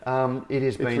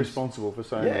 it's responsible for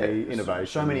so many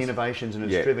innovations. So many innovations, and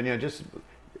it's driven,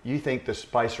 you think the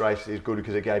space race is good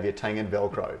because it gave you a tang and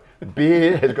Velcro.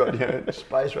 Beer has got,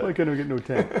 space race. Why can't we get into a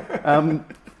tang?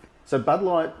 So Bud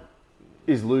Light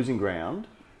is losing ground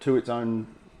to its own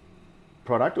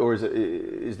product, or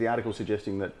is the article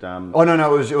suggesting that... Oh,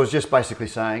 no, it was just basically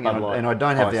saying, and I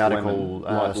don't have the article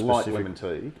light lemon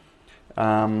tea.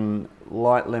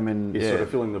 Light lemon is sort of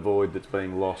filling the void that's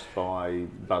being lost by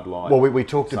Bud Light. Well, we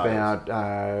talked sales. about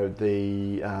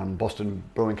the Boston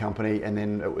Brewing Company, and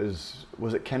then it was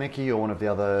it Kaneki or one of the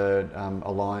other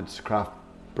Craft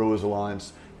Brewers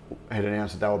Alliance had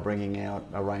announced that they were bringing out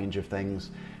a range of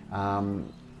things,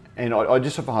 and I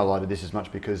just have highlighted this as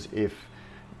much because if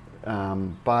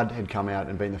Bud had come out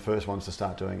and been the first ones to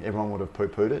start doing, everyone would have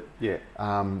poo-pooed it. Yeah.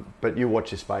 But you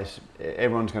watch this space,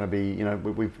 everyone's going to be,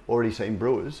 we've already seen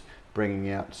brewers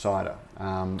bringing out cider.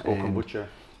 Or kombucha.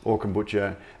 Or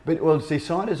kombucha. But, see,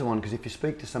 cider's the one, because if you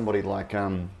speak to somebody like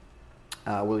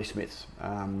Willie Smiths,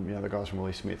 the guys from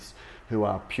Willie Smiths, who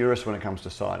are purists when it comes to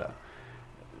cider,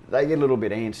 they get a little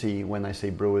bit antsy when they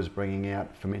see brewers bringing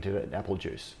out fermented apple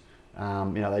juice.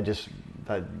 There's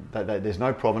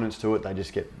no provenance to it. They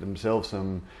just get themselves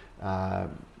some.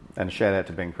 And shout out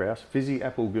to Ben Krause, Fizzy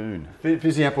Apple Goon.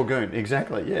 Fizzy Apple Goon,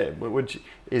 exactly. Yeah, which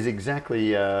is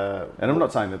exactly. And I'm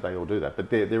not saying that they all do that, but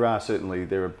there are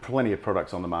plenty of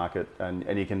products on the market,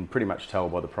 and you can pretty much tell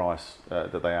by the price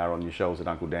that they are on your shelves at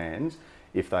Uncle Dan's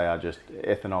if they are just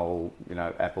ethanol,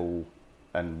 apple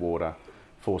and water,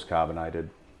 force carbonated.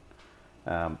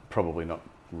 Probably not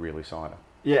really cider.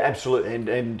 Yeah, absolutely,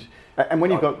 and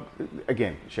when you've got,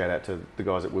 again, shout out to the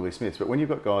guys at Willie Smiths, but when you've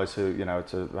got guys who,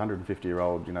 it's a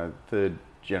 150-year-old, third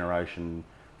generation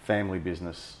family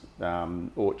business,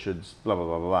 orchards, blah, blah,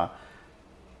 blah, blah, blah,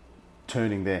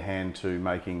 turning their hand to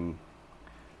making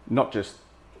not just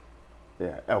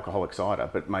alcoholic cider,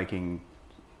 but making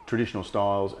traditional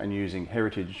styles and using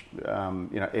heritage,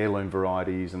 heirloom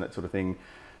varieties and that sort of thing,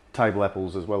 table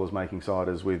apples, as well as making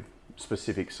ciders with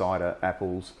specific cider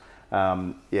apples.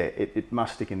 It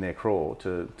must stick in their craw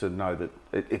to know that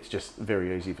it's just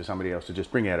very easy for somebody else to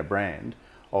just bring out a brand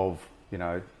of,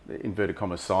 inverted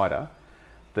commas cider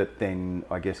that then,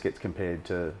 I guess, gets compared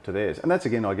to theirs. And that's,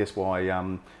 again, I guess, why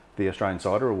the Australian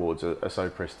Cider Awards are so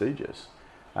prestigious.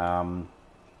 That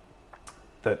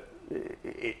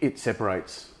it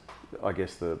separates, I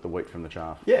guess, the wheat from the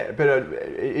chaff. Yeah, but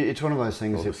it's one of those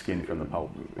things. Or the skin from the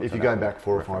pulp. If you go back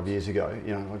 4 or 5 years ago,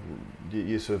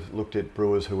 you sort of looked at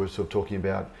brewers who were sort of talking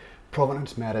about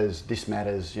provenance matters, this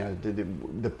matters,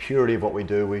 the purity of what we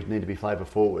do, we need to be flavour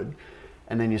forward.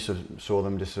 And then you sort of saw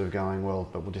them just sort of going, well,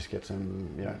 but we'll just get some,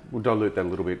 We'll dilute that a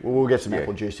little bit. We'll get some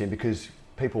apple juice in because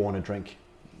people want to drink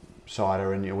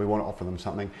cider and we want to offer them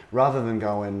something rather than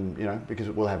go and, because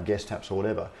we'll have guest taps or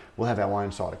whatever, we'll have our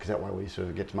own cider because that way we sort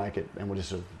of get to make it and we'll just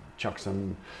sort of chuck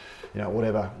some,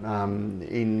 whatever,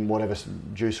 in whatever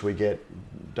juice we get.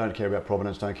 Don't care about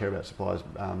provenance, don't care about supplies,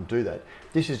 do that.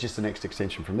 This is just the next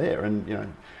extension from there.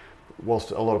 And,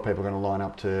 whilst a lot of people are going to line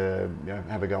up to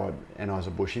have a go at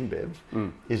Anheuser-Busch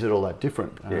InBev, is it all that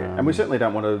different? Yeah, and we certainly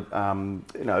don't want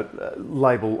to,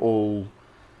 label all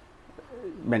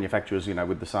manufacturers,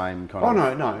 with the same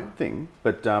kind of thing.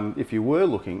 But if you were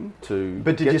looking to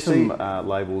get some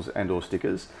labels and or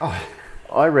stickers,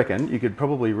 I reckon you could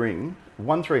probably ring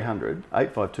 1300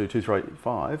 852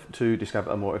 2385 to discover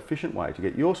a more efficient way to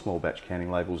get your small batch canning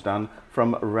labels done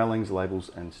from Rallings Labels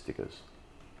and Stickers.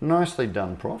 Nicely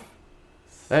done, Prof.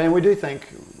 And we do thank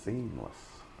Seamless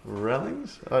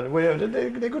Rallings. They're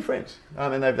good friends,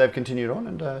 and they've continued on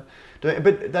and doing.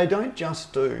 But they don't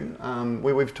just do.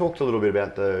 We've talked a little bit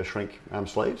about the shrink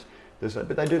sleeves,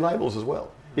 but they do labels as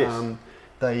well. Yes.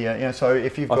 So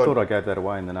if you've got... I thought I gave that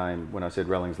away in the name when I said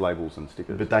Rallings Labels and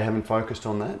Stickers. But they haven't focused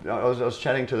on that. I was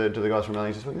chatting to the guys from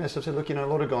Rallings this week, and they said, look, a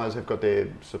lot of guys have got their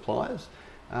suppliers,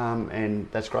 and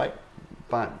that's great.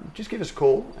 but just give us a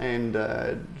call and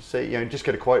see. Just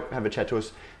get a quote, have a chat to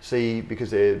us. See, because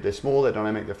they're small, they're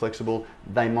dynamic, they're flexible.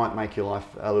 They might make your life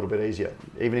a little bit easier,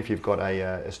 even if you've got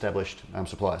a established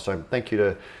supplier. So thank you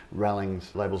to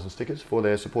Rallings Labels and Stickers for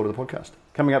their support of the podcast.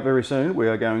 Coming up very soon, we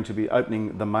are going to be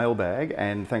opening the mailbag,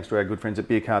 and thanks to our good friends at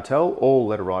Beer Cartel, all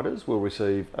letter writers will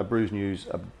receive a Brews News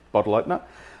bottle opener,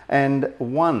 and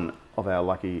one of our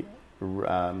lucky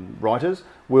writers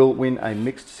will win a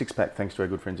mixed six-pack thanks to our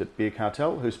good friends at Beer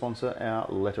Cartel, who sponsor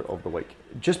our letter of the week.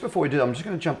 Just before we do, I'm just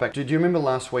going to jump back. Did you remember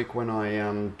last week when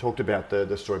I talked about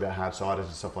the story about hard ciders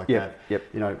and stuff like that?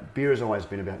 Yep. Beer has always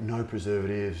been about no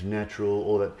preservatives, natural,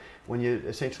 all that. When you're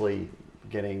essentially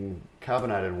getting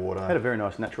carbonated water. I had a very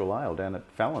nice natural ale down at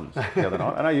Fallon's the other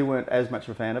night. I know you weren't as much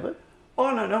of a fan of it.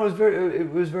 Oh no,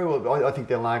 it was very well. I think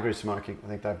their lager is smoking. I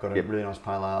think they've got a really nice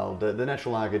pale ale. The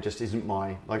natural lager just isn't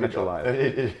my natural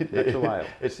ale. Natural ale.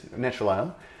 It's natural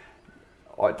ale.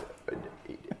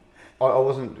 I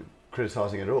wasn't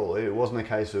criticising it at all. It wasn't a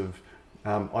case of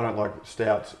I don't like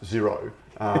stouts, zero.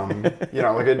 That's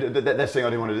the thing I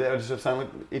didn't want to do. I was just saying,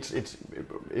 it's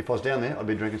if I was down there, I'd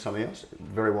be drinking something else.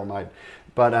 Very well made.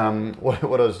 But what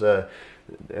I was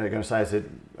going to say is that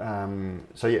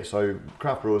so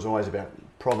craft brew is always about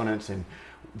provenance and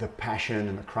the passion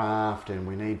and the craft, and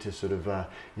we need to sort of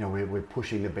we're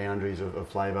pushing the boundaries of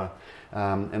flavour.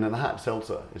 And then the hard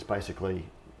seltzer is basically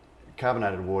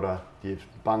carbonated water. You've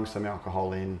bunged some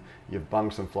alcohol in, you've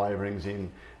bunged some flavourings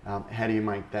in. How do you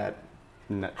make that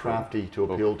natural, crafty to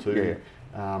appeal to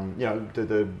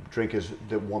the drinkers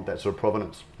that want that sort of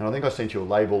provenance? And I think I sent you a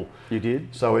label. You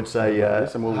did. So it's a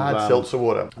hard seltzer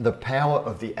water. The power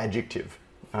of the adjective,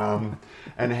 and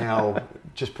how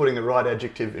just putting the right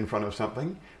adjective in front of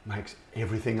something makes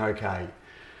everything okay.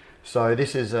 So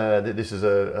this is a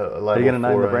label. Are you going to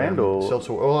name the brand or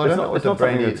seltzer? Well, I don't know what the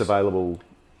brand is. It's available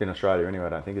in Australia anyway, I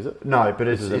don't think, is it? No, but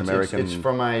it's American. It's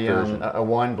from a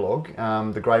wine blog,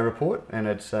 the Grey Report, and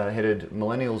it's headed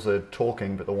 "Millennials are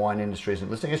talking, but the wine industry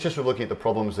isn't listening." It's just sort of looking at the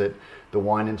problems that the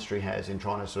wine industry has in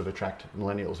trying to sort of attract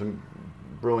millennials, and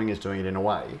brewing is doing it in a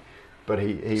way. But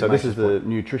he so this is the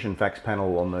nutrition facts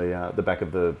panel on the back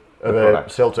of the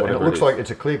product, seltzer, and it looks like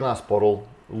it's a clear glass bottle.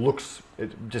 Looks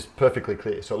just perfectly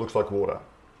clear, so it looks like water,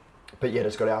 but yet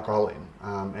it's got alcohol in,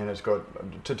 and it's got,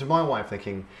 to my way of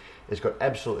thinking, it's got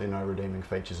absolutely no redeeming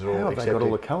features at all. How have they got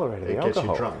all the colour out of the alcohol? It gets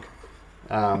you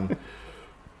drunk.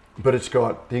 But it's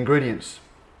got the ingredients: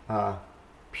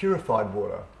 purified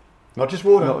water, not just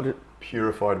water,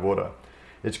 purified water.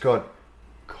 It's got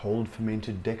cold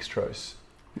fermented dextrose,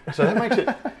 so that makes it.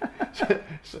 That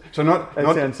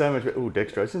sounds so much. Oh,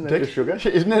 dextrose, isn't that just sugar?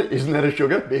 Isn't that a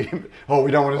sugar? Oh, we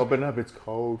don't want to. Oh, but no, it's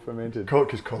cold fermented.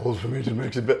 Because cold fermented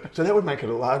makes it better. So that would make it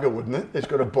a lager, wouldn't it? It's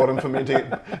got a bottom fermented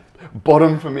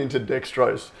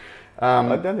dextrose.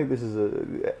 I don't think this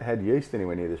is had yeast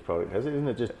anywhere near this product, has it? Isn't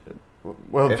it just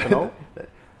ethanol?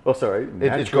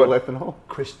 It's got ethanol.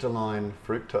 Crystalline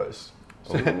fructose.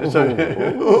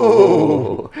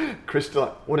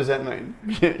 Crystalline. What does that mean?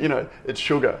 It's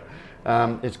sugar.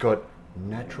 It's got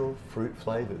natural fruit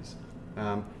flavours.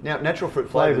 Now, natural fruit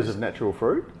flavours of natural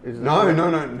fruit? No,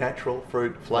 natural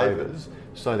fruit flavours.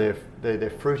 So they're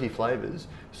fruity flavours.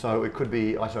 So it could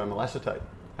be isoamylacetate,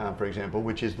 for example,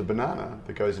 which is the banana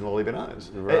that goes in Lolly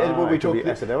Bananas. Right. It could be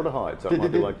acetaldehyde, so it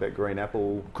might be like that green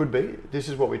apple. Could be. This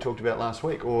is what we talked about last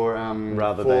week, or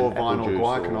rather than vinyl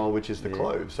guaiacol, which is the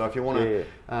clove. So if you want to,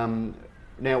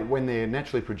 now when they're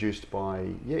naturally produced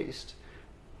by yeast,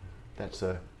 that's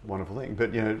a wonderful thing.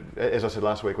 But as I said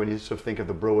last week, when you sort of think of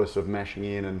the brewer sort of mashing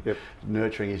in and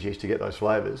nurturing his yeast to get those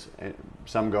flavours, and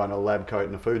some guy in a lab coat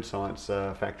in a food science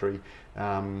factory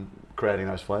creating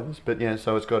those flavours. But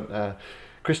so it's got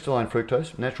crystalline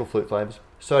fructose, natural fruit flavours,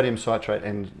 sodium citrate,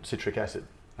 and citric acid.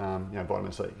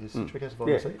 Vitamin C. Is citric acid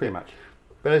vitamin C? Pretty much.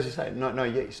 But as you say, no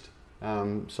yeast.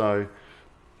 So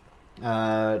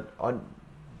it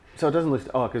doesn't list.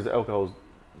 Oh, because the alcohol's.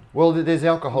 Well, there's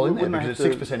alcohol in there because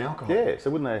it's 6% alcohol. Yeah, so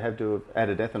wouldn't they have to have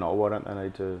added ethanol? Why don't they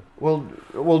need to? Well,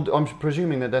 I'm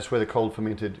presuming that's where the cold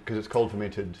fermented, because it's cold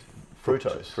fermented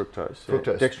fructose.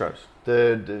 Dextrose.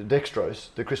 The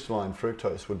dextrose, the crystalline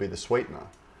fructose, would be the sweetener.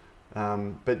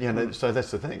 So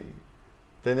that's the thing.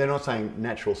 Then they're not saying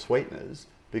natural sweeteners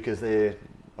because they're.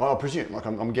 I presume,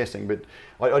 I'm guessing, but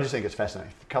I just think it's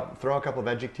fascinating. Throw a couple of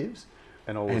adjectives,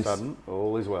 and all of a sudden,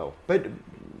 all is well. But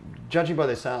judging by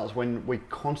their sales, when we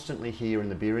constantly hear in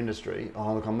the beer industry,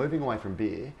 "Oh, look, I'm moving away from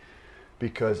beer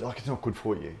because it's not good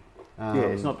for you."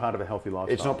 It's not part of a healthy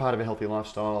lifestyle. It's not part of a healthy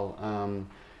lifestyle.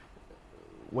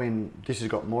 When this has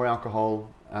got more alcohol,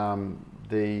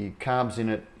 the carbs in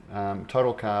it,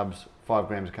 total carbs, 5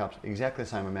 grams of carbs, exactly the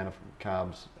same amount of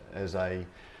carbs as a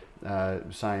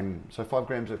same. So 5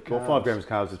 grams of carbs. Well, 5 grams of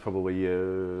carbs is probably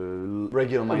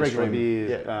regular mainstream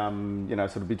beer. Yeah.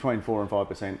 Sort of between 4 and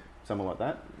 5%, something like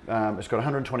that. It's got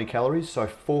 120 calories, so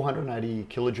 480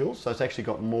 kilojoules. So it's actually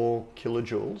got more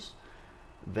kilojoules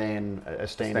than a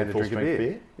standard full strength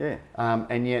beer. Yeah.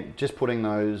 And yet, just putting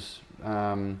those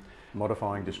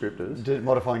modifying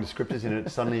descriptors in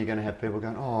it, suddenly you're going to have people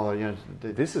going, oh,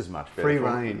 this is much better.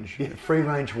 Free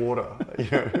range water,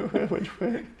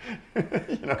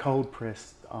 cold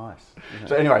pressed ice.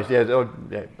 So, anyways,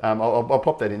 I'll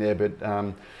pop that in there, but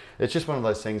it's just one of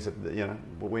those things that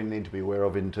we need to be aware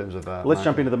of in terms of. Let's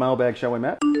jump into the mailbag, shall we,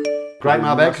 Matt? Great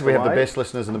mailbag, because we have the best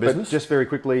listeners in the business. But just very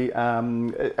quickly,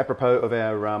 apropos of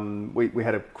our, we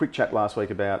had a quick chat last week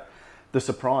about the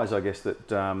surprise, I guess,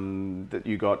 that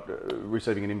you got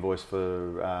receiving an invoice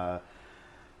for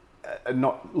a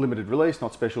not limited release,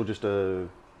 not special, just I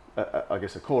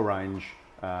guess a core range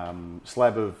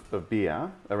slab of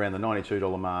beer around the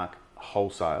 $92 mark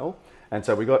wholesale. And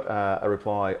so we got a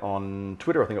reply on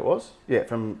Twitter, I think it was,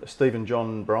 from Stephen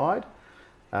John Bride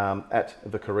at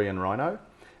the Korean Rhino.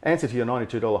 Answer to your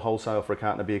 $92 wholesale for a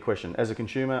carton of beer question. As a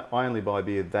consumer, I only buy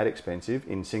beer that expensive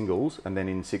in singles and then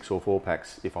in 6 or 4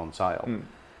 packs if on sale.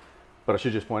 But I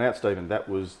should just point out, Stephen, that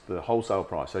was the wholesale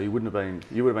price. So you would have been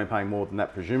paying more than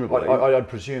that, presumably. I'd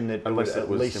presume that unless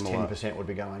at least similar. 10% would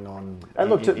be going on. And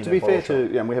look, to be fair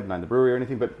to, and we haven't named the brewery or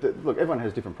anything, but look, everyone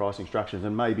has different pricing structures,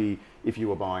 and maybe if you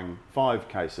were buying 5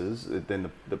 cases,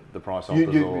 then the price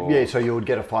offers so you would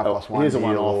get a 5+1. Here's a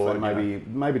one-off,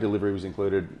 and maybe delivery was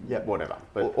included. Whatever.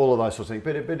 But all of those sorts of things.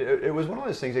 But it was one of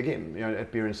those things again.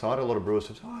 at Beer Insider, a lot of brewers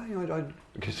said,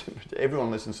 because everyone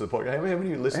listens to the podcast. How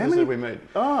many listeners did we meet?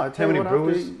 How many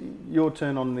brewers? Your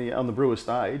turn on the brewer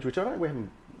stage, which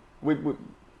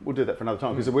we'll do that for another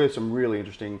time, because there were some really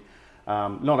interesting,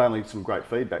 not only some great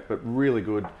feedback, but really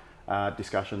good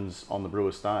discussions on the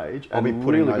brewer stage. I'll be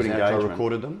putting those out. I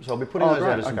recorded them, so I'll be putting those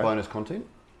out as some bonus content.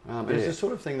 It's the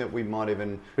sort of thing that we might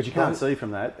even. But you can't see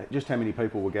from that just how many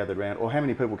people were gathered around, or how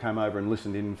many people came over and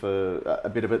listened in for a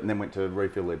bit of it, and then went to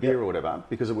refill their beer or whatever,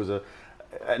 because it was a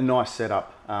nice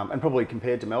setup. And probably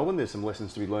compared to Melbourne, there's some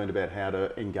lessons to be learned about how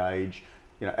to engage.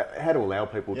 How to allow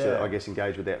people to, I guess,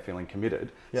 engage without feeling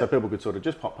committed. So people could sort of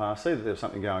just pop past, see that there's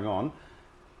something going on,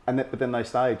 but then they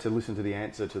stayed to listen to the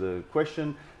answer to the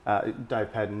question.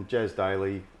 Dave Padden, Jazz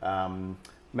Daly,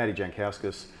 Maddie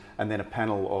Jankowskis, and then a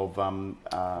panel of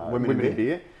women in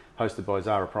beer, hosted by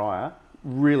Zara Pryor.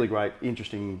 Really great,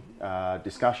 interesting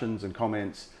discussions and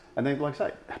comments. And then, like I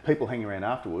say, people hang around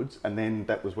afterwards, and then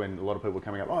that was when a lot of people were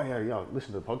coming up, I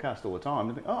listen to the podcast all the time.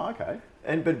 And think, okay.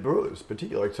 But brewers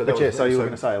particularly. So you were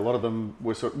going to say a lot of them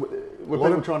were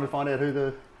people trying to find out who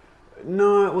the...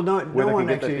 No one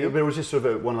actually, but it was just sort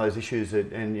of one of those issues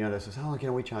that, and they said,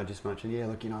 we charge this much, and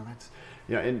that's,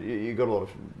 and you got a lot of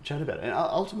chat about it. And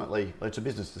ultimately, it's a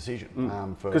business decision.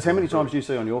 Because how many times do you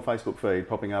see on your Facebook feed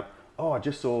popping up, I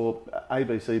just saw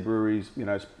ABC breweries,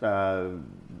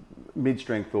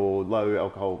 mid-strength or low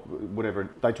alcohol, whatever,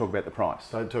 they talk about the price.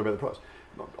 So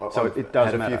So it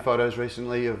does matter. Had a few photos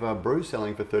recently of brew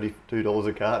selling for $32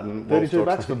 a carton.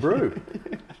 $32 for brew.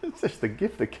 It's just the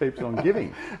gift that keeps on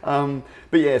giving.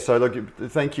 So look,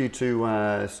 thank you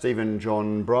to Stephen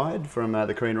John Bride from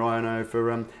the Korean Rhino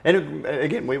for, and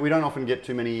again, we don't often get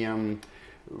too many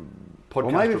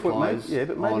podcast replies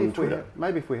on Twitter.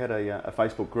 Maybe if we had a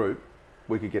Facebook group,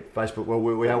 we could get Facebook. Well,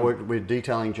 we're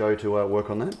detailing Joe to work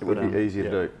on that. It would be easier to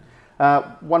do.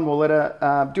 One more letter.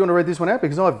 Do you want to read this one out?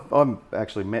 Because I've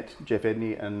actually met Jeff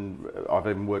Edney, and I've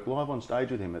even worked live on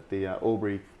stage with him at the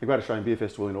the Great Australian Beer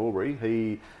Festival in Albury.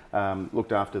 He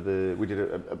looked after we did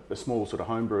a small sort of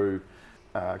homebrew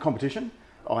competition.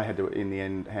 I had to, in the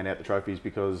end, hand out the trophies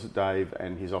because Dave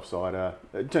and his offsider,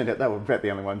 it turned out they were about the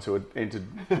only ones who had entered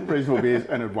reasonable beers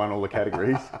and had won all the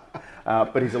categories.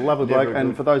 But he's a lovely bloke.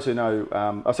 And for those who know,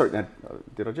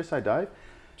 did I just say Dave?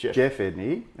 Jeff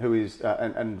Edney, who is,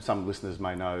 and some listeners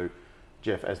may know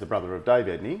Jeff as the brother of Dave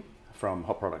Edney from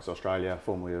Hop Products Australia,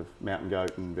 formerly of Mountain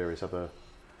Goat and various other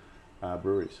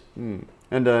breweries.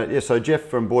 And so Jeff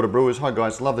from Border Brewers. Hi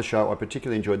guys, love the show. I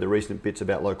particularly enjoyed the recent bits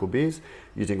about local beers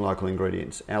using local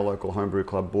ingredients. Our local homebrew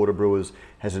club, Border Brewers,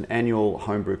 has an annual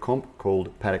homebrew comp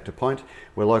called Paddock to Pint,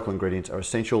 where local ingredients are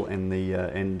essential and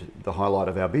the highlight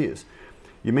of our beers.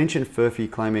 You mentioned Furphy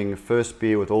claiming first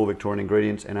beer with all Victorian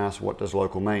ingredients and asked what does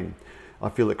local mean. I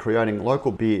feel that creating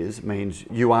local beers means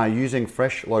you are using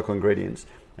fresh local ingredients,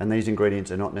 and these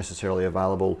ingredients are not necessarily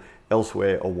available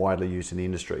elsewhere or widely used in the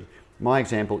industry. My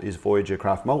example is Voyager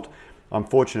Craft Malt. I'm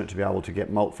fortunate to be able to get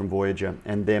malt from Voyager,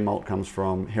 and their malt comes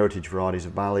from heritage varieties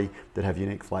of barley that have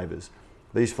unique flavours.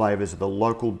 These flavours are the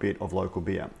local bit of local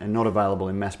beer and not available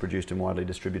in mass-produced and widely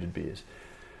distributed beers.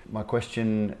 My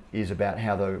question is about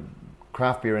how the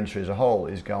craft beer industry as a whole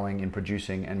is going in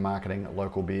producing and marketing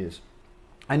local beers.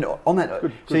 And on that,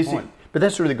 good point. But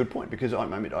that's a really good point, because I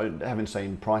haven't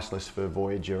seen price lists for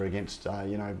Voyager against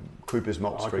Cooper's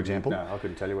malts, for example. No, I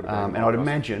couldn't tell you what. And I'd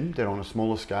imagine that on a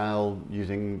smaller scale,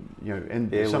 using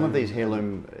and heirloom. Some of these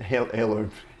heirloom,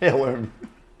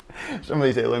 some of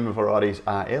these heirloom varieties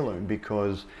are heirloom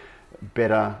because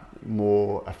better,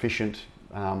 more efficient,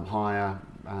 higher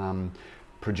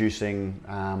producing,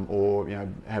 or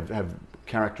have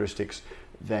characteristics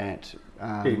that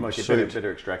you might get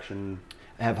better extraction.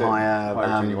 Have higher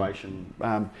attenuation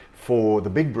for the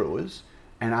big brewers,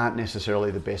 and aren't necessarily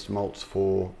the best malts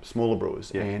for smaller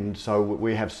brewers. Yeah. And so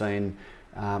we have seen,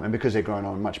 and because they're grown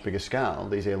on a much bigger scale,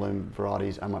 these heirloom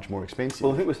varieties are much more expensive.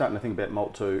 Well, I think we're starting to think about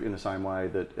malt too in the same way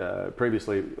that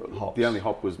previously hops. The only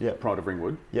hop was Pride of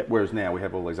Ringwood, whereas now we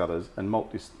have all these others, and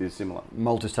malt is similar.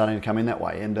 Malt is starting to come in that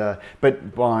way, and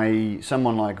but by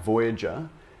someone like Voyager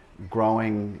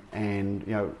growing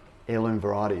and heirloom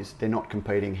varieties, they're not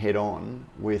competing head on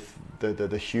with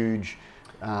the huge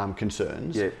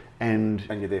concerns. Yeah. And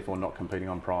you're therefore not competing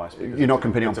on price. You're not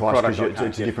competing on price because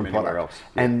it's a different product. Else.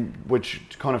 Yeah. And which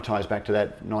kind of ties back to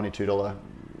that $92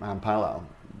 pale ale.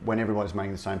 When everybody's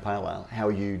making the same pale ale, how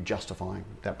are you justifying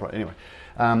that product?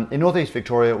 Anyway, in Northeast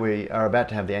Victoria, we are about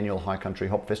to have the annual High Country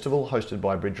Hop Festival hosted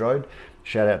by Bridge Road.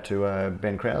 Shout out to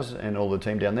Ben Krause and all the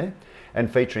team down there. And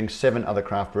featuring 7 other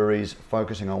craft breweries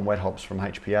focusing on wet hops from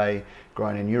HPA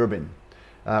grown in Eurobin.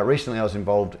 Recently I was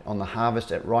involved on the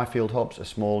harvest at Ryefield Hops, a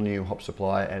small new hop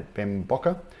supply at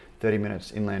Bemboka, 30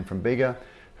 minutes inland from Bega,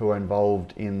 who are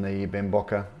involved in the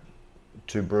Bemboka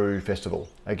to Brew Festival,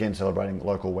 again celebrating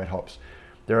local wet hops.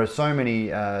 There are so many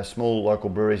small local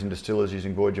breweries and distillers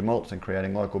using Voyager malts and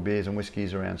creating local beers and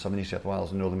whiskies around southern New South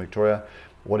Wales and northern Victoria.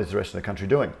 What is the rest of the country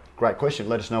doing? Great question.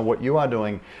 Let us know what you are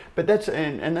doing. But that's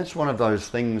one of those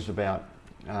things about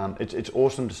it's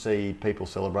awesome to see people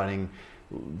celebrating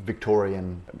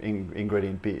Victorian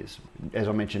ingredient beers. As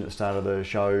I mentioned at the start of the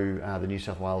show, the New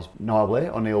South Wales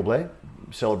Neil Blair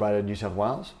celebrated New South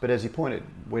Wales. But as he pointed,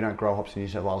 we don't grow hops in New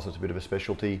South Wales. It's a bit of a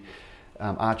specialty.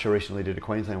 Archer recently did a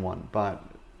Queensland one, but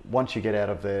once you get out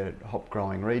of the hop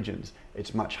growing regions,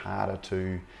 it's much harder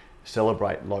to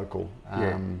celebrate local.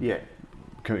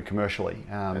 Commercially.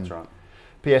 That's right.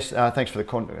 P.S. Thanks for the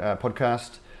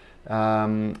podcast.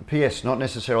 P.S. Not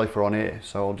necessarily for on air,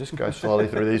 so I'll just go slowly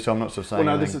through these. So I'm not sort of saying.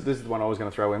 Well, no, this is the one I was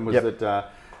going to throw in. Was that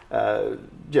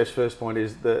Jeff's first point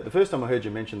is the first time I heard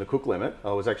you mention the cook limit,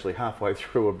 I was actually halfway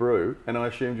through a brew, and I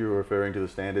assumed you were referring to the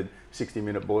standard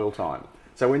 60-minute boil time.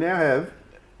 So we now have.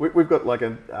 We've got like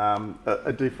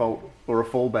a default or a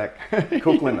fallback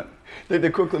cook limit.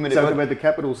 The cook limit. So it can be the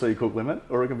capital C cook limit,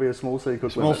 or it can be a small c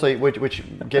cook limit. Small c, which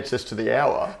gets us to the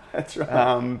hour. That's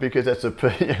right. Because that's a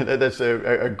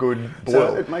good boil.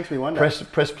 So it makes me wonder.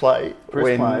 Press play.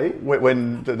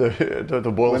 When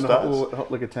the boil starts. The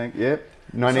hot liquor tank. Yep.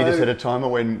 No need to set a timer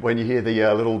when you hear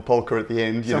the little polka at the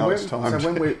end. It's time.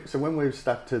 So when we've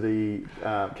stuck to the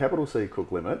capital C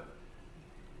cook limit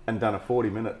and done a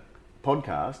 40-minute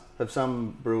podcast, have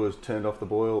some brewers turned off the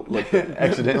boil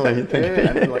accidentally?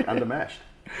 And under mashed.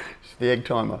 It's the egg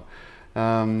timer.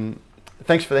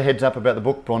 Thanks for the heads up about the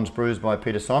book Bronze Brews by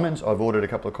Peter Simons. I've ordered a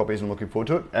couple of copies and looking forward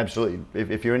to it. Absolutely.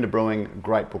 If you're into brewing,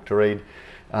 great book to read.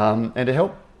 And to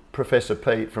help Professor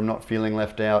Pete from not feeling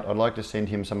left out, I'd like to send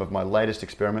him some of my latest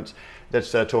experiments.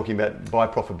 That's talking about Buy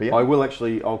Profit Beer.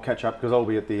 I'll catch up because I'll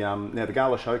be at the now the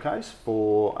Gala Showcase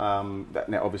for that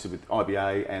now obviously with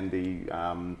IBA and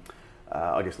the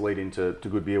I guess lead into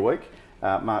Good Beer Week,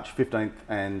 March 15th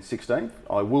and 16th.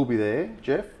 I will be there,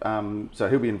 Jeff. So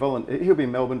he'll be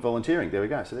in Melbourne volunteering. There we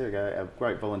go. So there we go. Our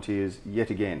great volunteers yet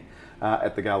again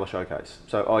at the Gala Showcase.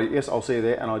 So I'll see you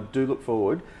there, and I do look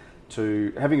forward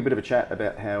to having a bit of a chat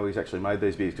about how he's actually made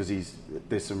these beers, because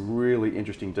there's some really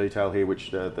interesting detail here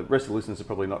which the rest of the listeners are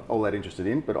probably not all that interested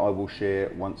in, but I will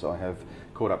share once I have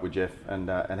caught up with Jeff and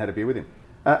had a beer with him.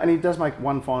 And he does make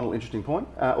one final interesting point.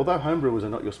 Although homebrewers are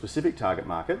not your specific target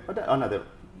market, I know they're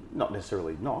not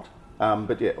necessarily not,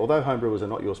 but yeah, although homebrewers are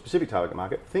not your specific target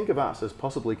market, think of us as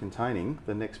possibly containing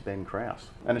the next Ben Krause.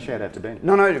 And a shout out to Ben.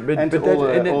 All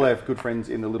our good friends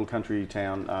in the little country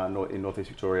town in northeast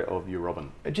Victoria of Eurobin.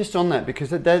 Just on that,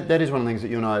 because that is one of the things that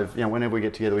you and I have, whenever we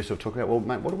get together, we sort of talk about, well,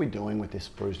 mate, what are we doing with this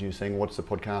Brews News thing? What's the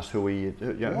podcast? Who are we?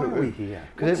 Why are we here?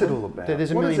 What's it all about?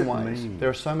 There's a million ways. There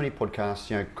are so many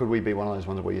podcasts. Could we be one of those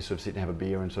ones where you sort of sit and have a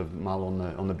beer and sort of mull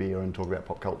on the beer and talk about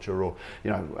pop culture, or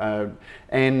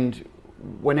and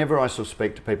whenever I sort of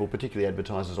speak to people, particularly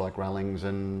advertisers like Rallings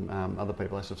and other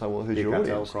people, I sort of say, well, who's your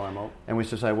audience? And we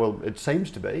sort of say, well, it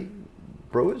seems to be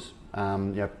brewers,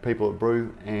 people that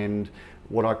brew, and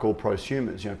what I call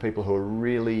prosumers, people who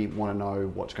really want to know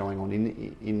what's going on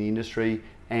in the industry,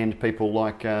 and people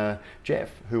like Jeff,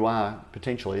 who are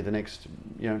potentially the next,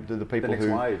 the people the next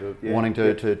who wave of, wanting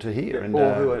to hear, and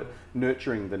or who are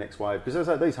nurturing the next wave. Because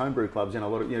there's these homebrew clubs, a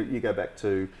lot of you go back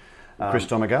to Chris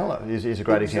Domagala is a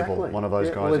great example, one of those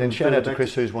guys. Well, and shout out to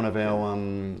Chris, who's one of our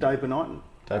Dave Benighton.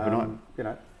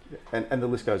 And the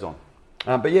list goes on.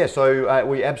 So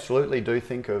we absolutely do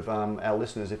think of our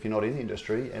listeners, if you're not in the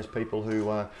industry, as people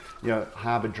who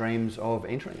harbour dreams of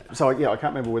entering it. So I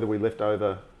can't remember whether we left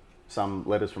over some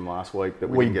letters from last week that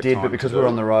we didn't get did, time but because to we're do.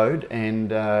 on the road,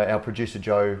 and our producer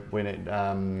Joe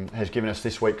has given us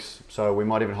this week's, so we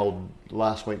might even hold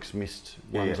last week's missed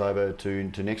ones over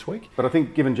to next week. But I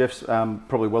think, given Jeff's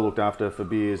probably well looked after for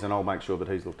beers, and I'll make sure that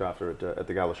he's looked after at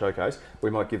the Gala Showcase, we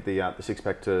might give the six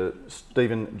pack to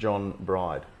Stephen John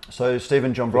Bride. So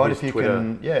Stephen John Bride, if you Twitter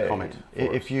can, comment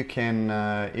if you can,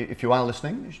 if you are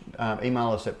listening,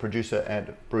 email us at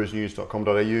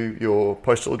producer@brewsnews.com.au, your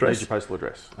postal address. Here's your postal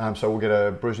address. So we'll get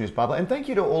a Brews News Barblade, and thank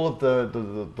you to all of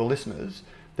the listeners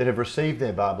that have received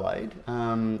their Barblade,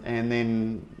 and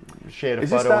then shared a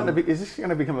photo. Is this going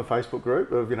to become a Facebook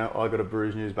group of, I got a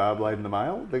Brews News Barblade in the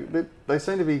mail? They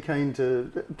seem to be keen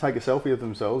to take a selfie of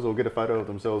themselves or get a photo of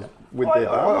themselves with their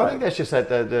Barblade. I think that's just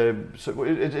that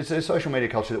it's a social media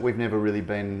culture that we've never really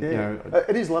been.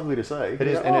 It is lovely to see. It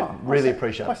is, and it really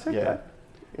appreciates. That.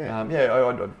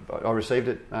 I received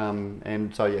it,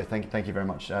 and so thank you very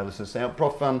much, listeners. Now,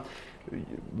 Prof,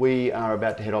 we are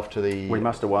about to head off to the We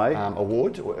Must Away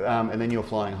awards, and then you're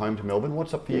flying home to Melbourne.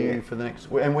 What's up for you for the next?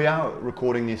 And we are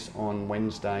recording this on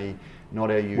Wednesday, not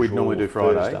our usual. We'd normally do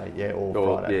Friday, Thursday, or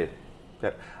Friday.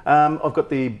 I've got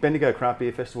the Bendigo Craft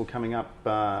Beer Festival coming up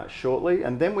shortly,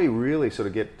 and then we really sort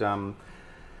of get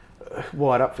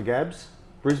wired up for Gabs.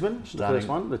 Brisbane, the first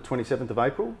one, the 27th of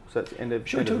April. So that's end of.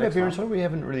 Should we talk about beer and soda? We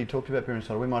haven't really talked about beer and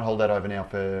soda. We might hold that over now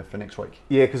for next week.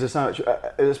 Yeah, because there's so much,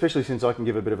 especially since I can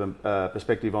give a bit of a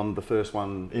perspective on the first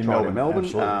one in Melbourne.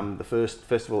 The first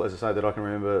festival, as I say, that I can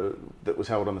remember that was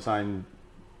held on the same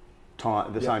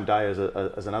time, same day as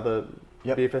another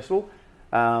beer festival,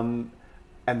 and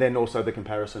then also the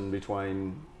comparison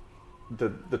between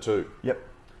the two.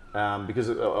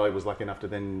 Because I was lucky enough to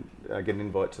then get an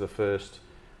invite to the first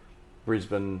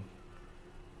Brisbane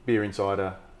Beer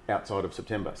Insider outside of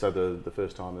September, so the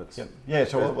first time that's so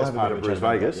we'll have part a of bit Brews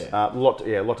Vegas. Lot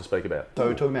to speak about. So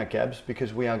we're talking about Gabs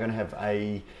because we are going to have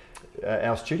our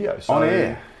studio on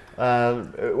air.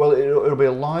 It'll be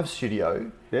a live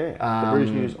studio. The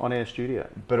Brews News on air studio,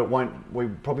 but we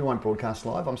probably won't broadcast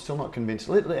live. I'm still not convinced.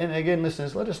 And again,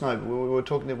 listeners, let us know. We were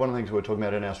talking. One of the things we were talking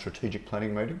about in our strategic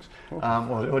planning meetings,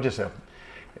 because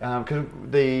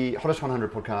the Hottest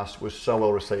 100 podcast was so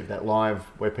well received, that live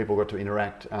where people got to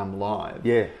interact live.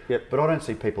 But I don't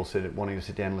see people wanting to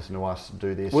sit down and listen to us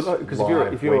do this. Because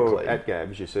if you're at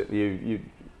Gabs, you'll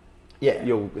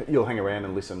hang around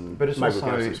and listen. But it's maybe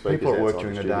also people at work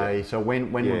during the day. So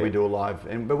when would we do a live?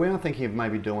 But we are thinking of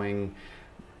maybe doing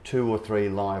 2 or 3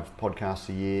 live podcasts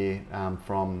a year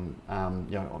from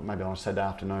maybe on a Saturday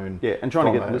afternoon. And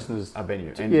trying to get listeners a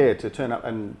venue. To turn up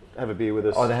and have a beer with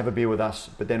us. Either have a beer with us,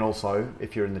 but then also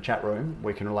if you're in the chat room,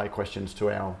 we can relay questions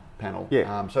to our panel.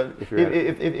 So if you're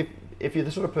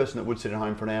the sort of person that would sit at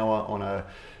home for an hour on a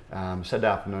Saturday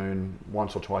afternoon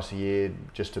once or twice a year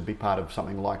just to be part of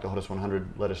something like the Hottest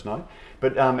 100, let us know.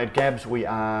 But at Gabs we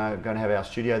are going to have our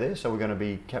studio there, so we're going to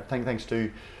be thanks to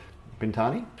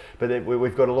Bintani, but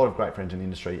we've got a lot of great friends in the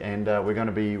industry, and we're going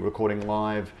to be recording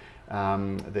live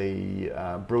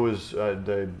the brewers,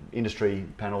 the industry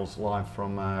panels live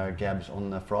from Gabs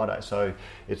on the Friday. So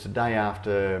it's the day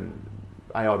after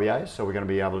AIBA, so we're going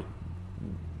to be able to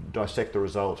dissect the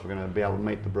results. We're going to be able to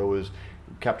meet the brewers,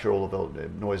 capture all of the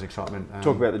noise, excitement.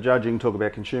 Talk about the judging, talk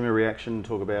about consumer reaction,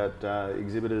 talk about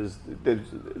exhibitors. There's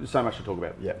so much to talk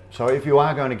about. So if you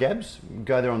are going to Gabs,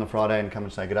 go there on the Friday and come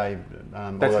and say g'day.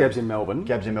 That's Gabs in Melbourne.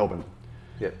 Gabs in Melbourne.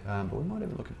 But we might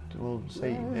even we'll see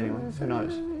anyway. Who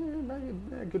knows? Maybe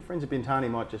good friends at Bintani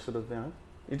might just sort of,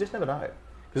 you just never know.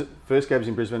 Because first Gabs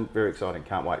in Brisbane, very exciting,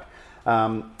 can't wait.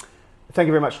 Thank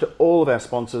you very much to all of our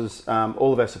sponsors,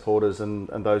 all of our supporters, and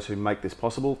those who make this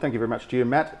possible. Thank you very much to you,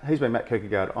 Matt. He's been Matt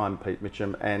Kierkegaard. I'm Pete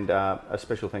Mitchum, and a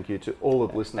special thank you to all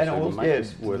of the listeners who make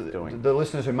this worth doing. The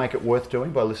listeners who make it worth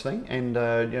doing by listening, and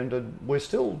we're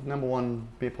still #1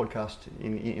 beer podcast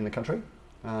in the country.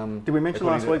 Did we mention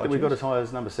last week that we got as high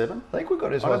as number 7? I think we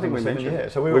got as high I as don't think number we 7, mentioned. yeah.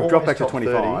 So We've dropped back to top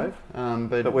 25,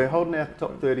 30, but we're holding our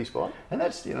top 30 spot. And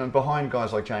that's, behind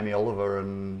guys like Jamie Oliver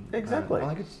and... Exactly. I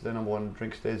think it's the number one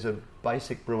drinks. There's a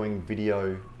Basic Brewing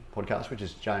video podcast, which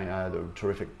is Jane, the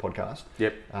terrific podcast.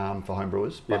 Yep. For home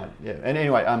brewers. Yep. But yeah. And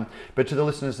anyway, but to the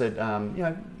listeners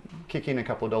that kick in a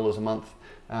couple of dollars a month,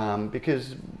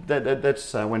 because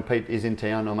that's when Pete is in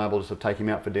town, I'm able to sort of take him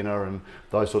out for dinner and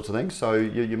those sorts of things. So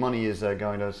your money is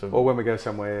going to sort of... Or when we go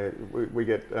somewhere, we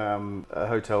get a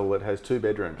hotel that has 2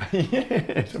 bedrooms.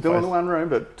 Yeah, Still in 1 room,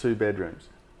 but 2 bedrooms.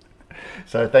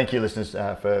 So thank you, listeners,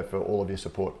 for all of your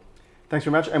support. Thanks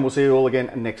very much, and we'll see you all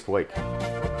again next week.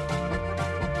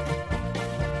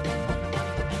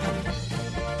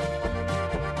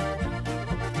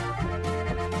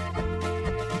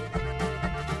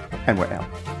 And we're out.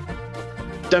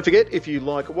 Don't forget, if you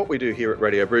like what we do here at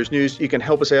Radio Brews News, you can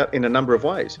help us out in a number of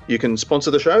ways. You can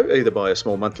sponsor the show either by a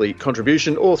small monthly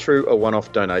contribution or through a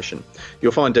one-off donation.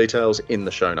 You'll find details in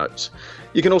the show notes.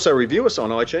 You can also review us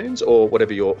on iTunes or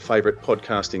whatever your favourite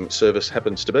podcasting service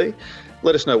happens to be.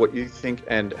 Let us know what you think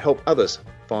and help others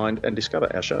find and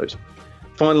discover our shows.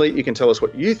 Finally, you can tell us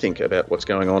what you think about what's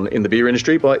going on in the beer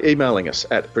industry by emailing us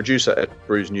at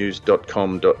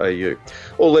producer@brewsnews.com.au.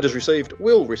 All letters received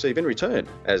will receive in return,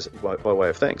 as by way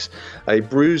of thanks, a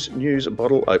Brews News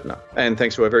bottle opener. And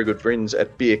thanks to our very good friends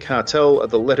at Beer Cartel,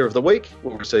 the letter of the week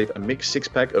will receive a mixed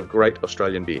 6-pack of great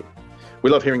Australian beer. We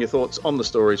love hearing your thoughts on the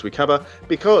stories we cover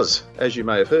because, as you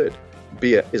may have heard,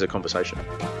 beer is a conversation.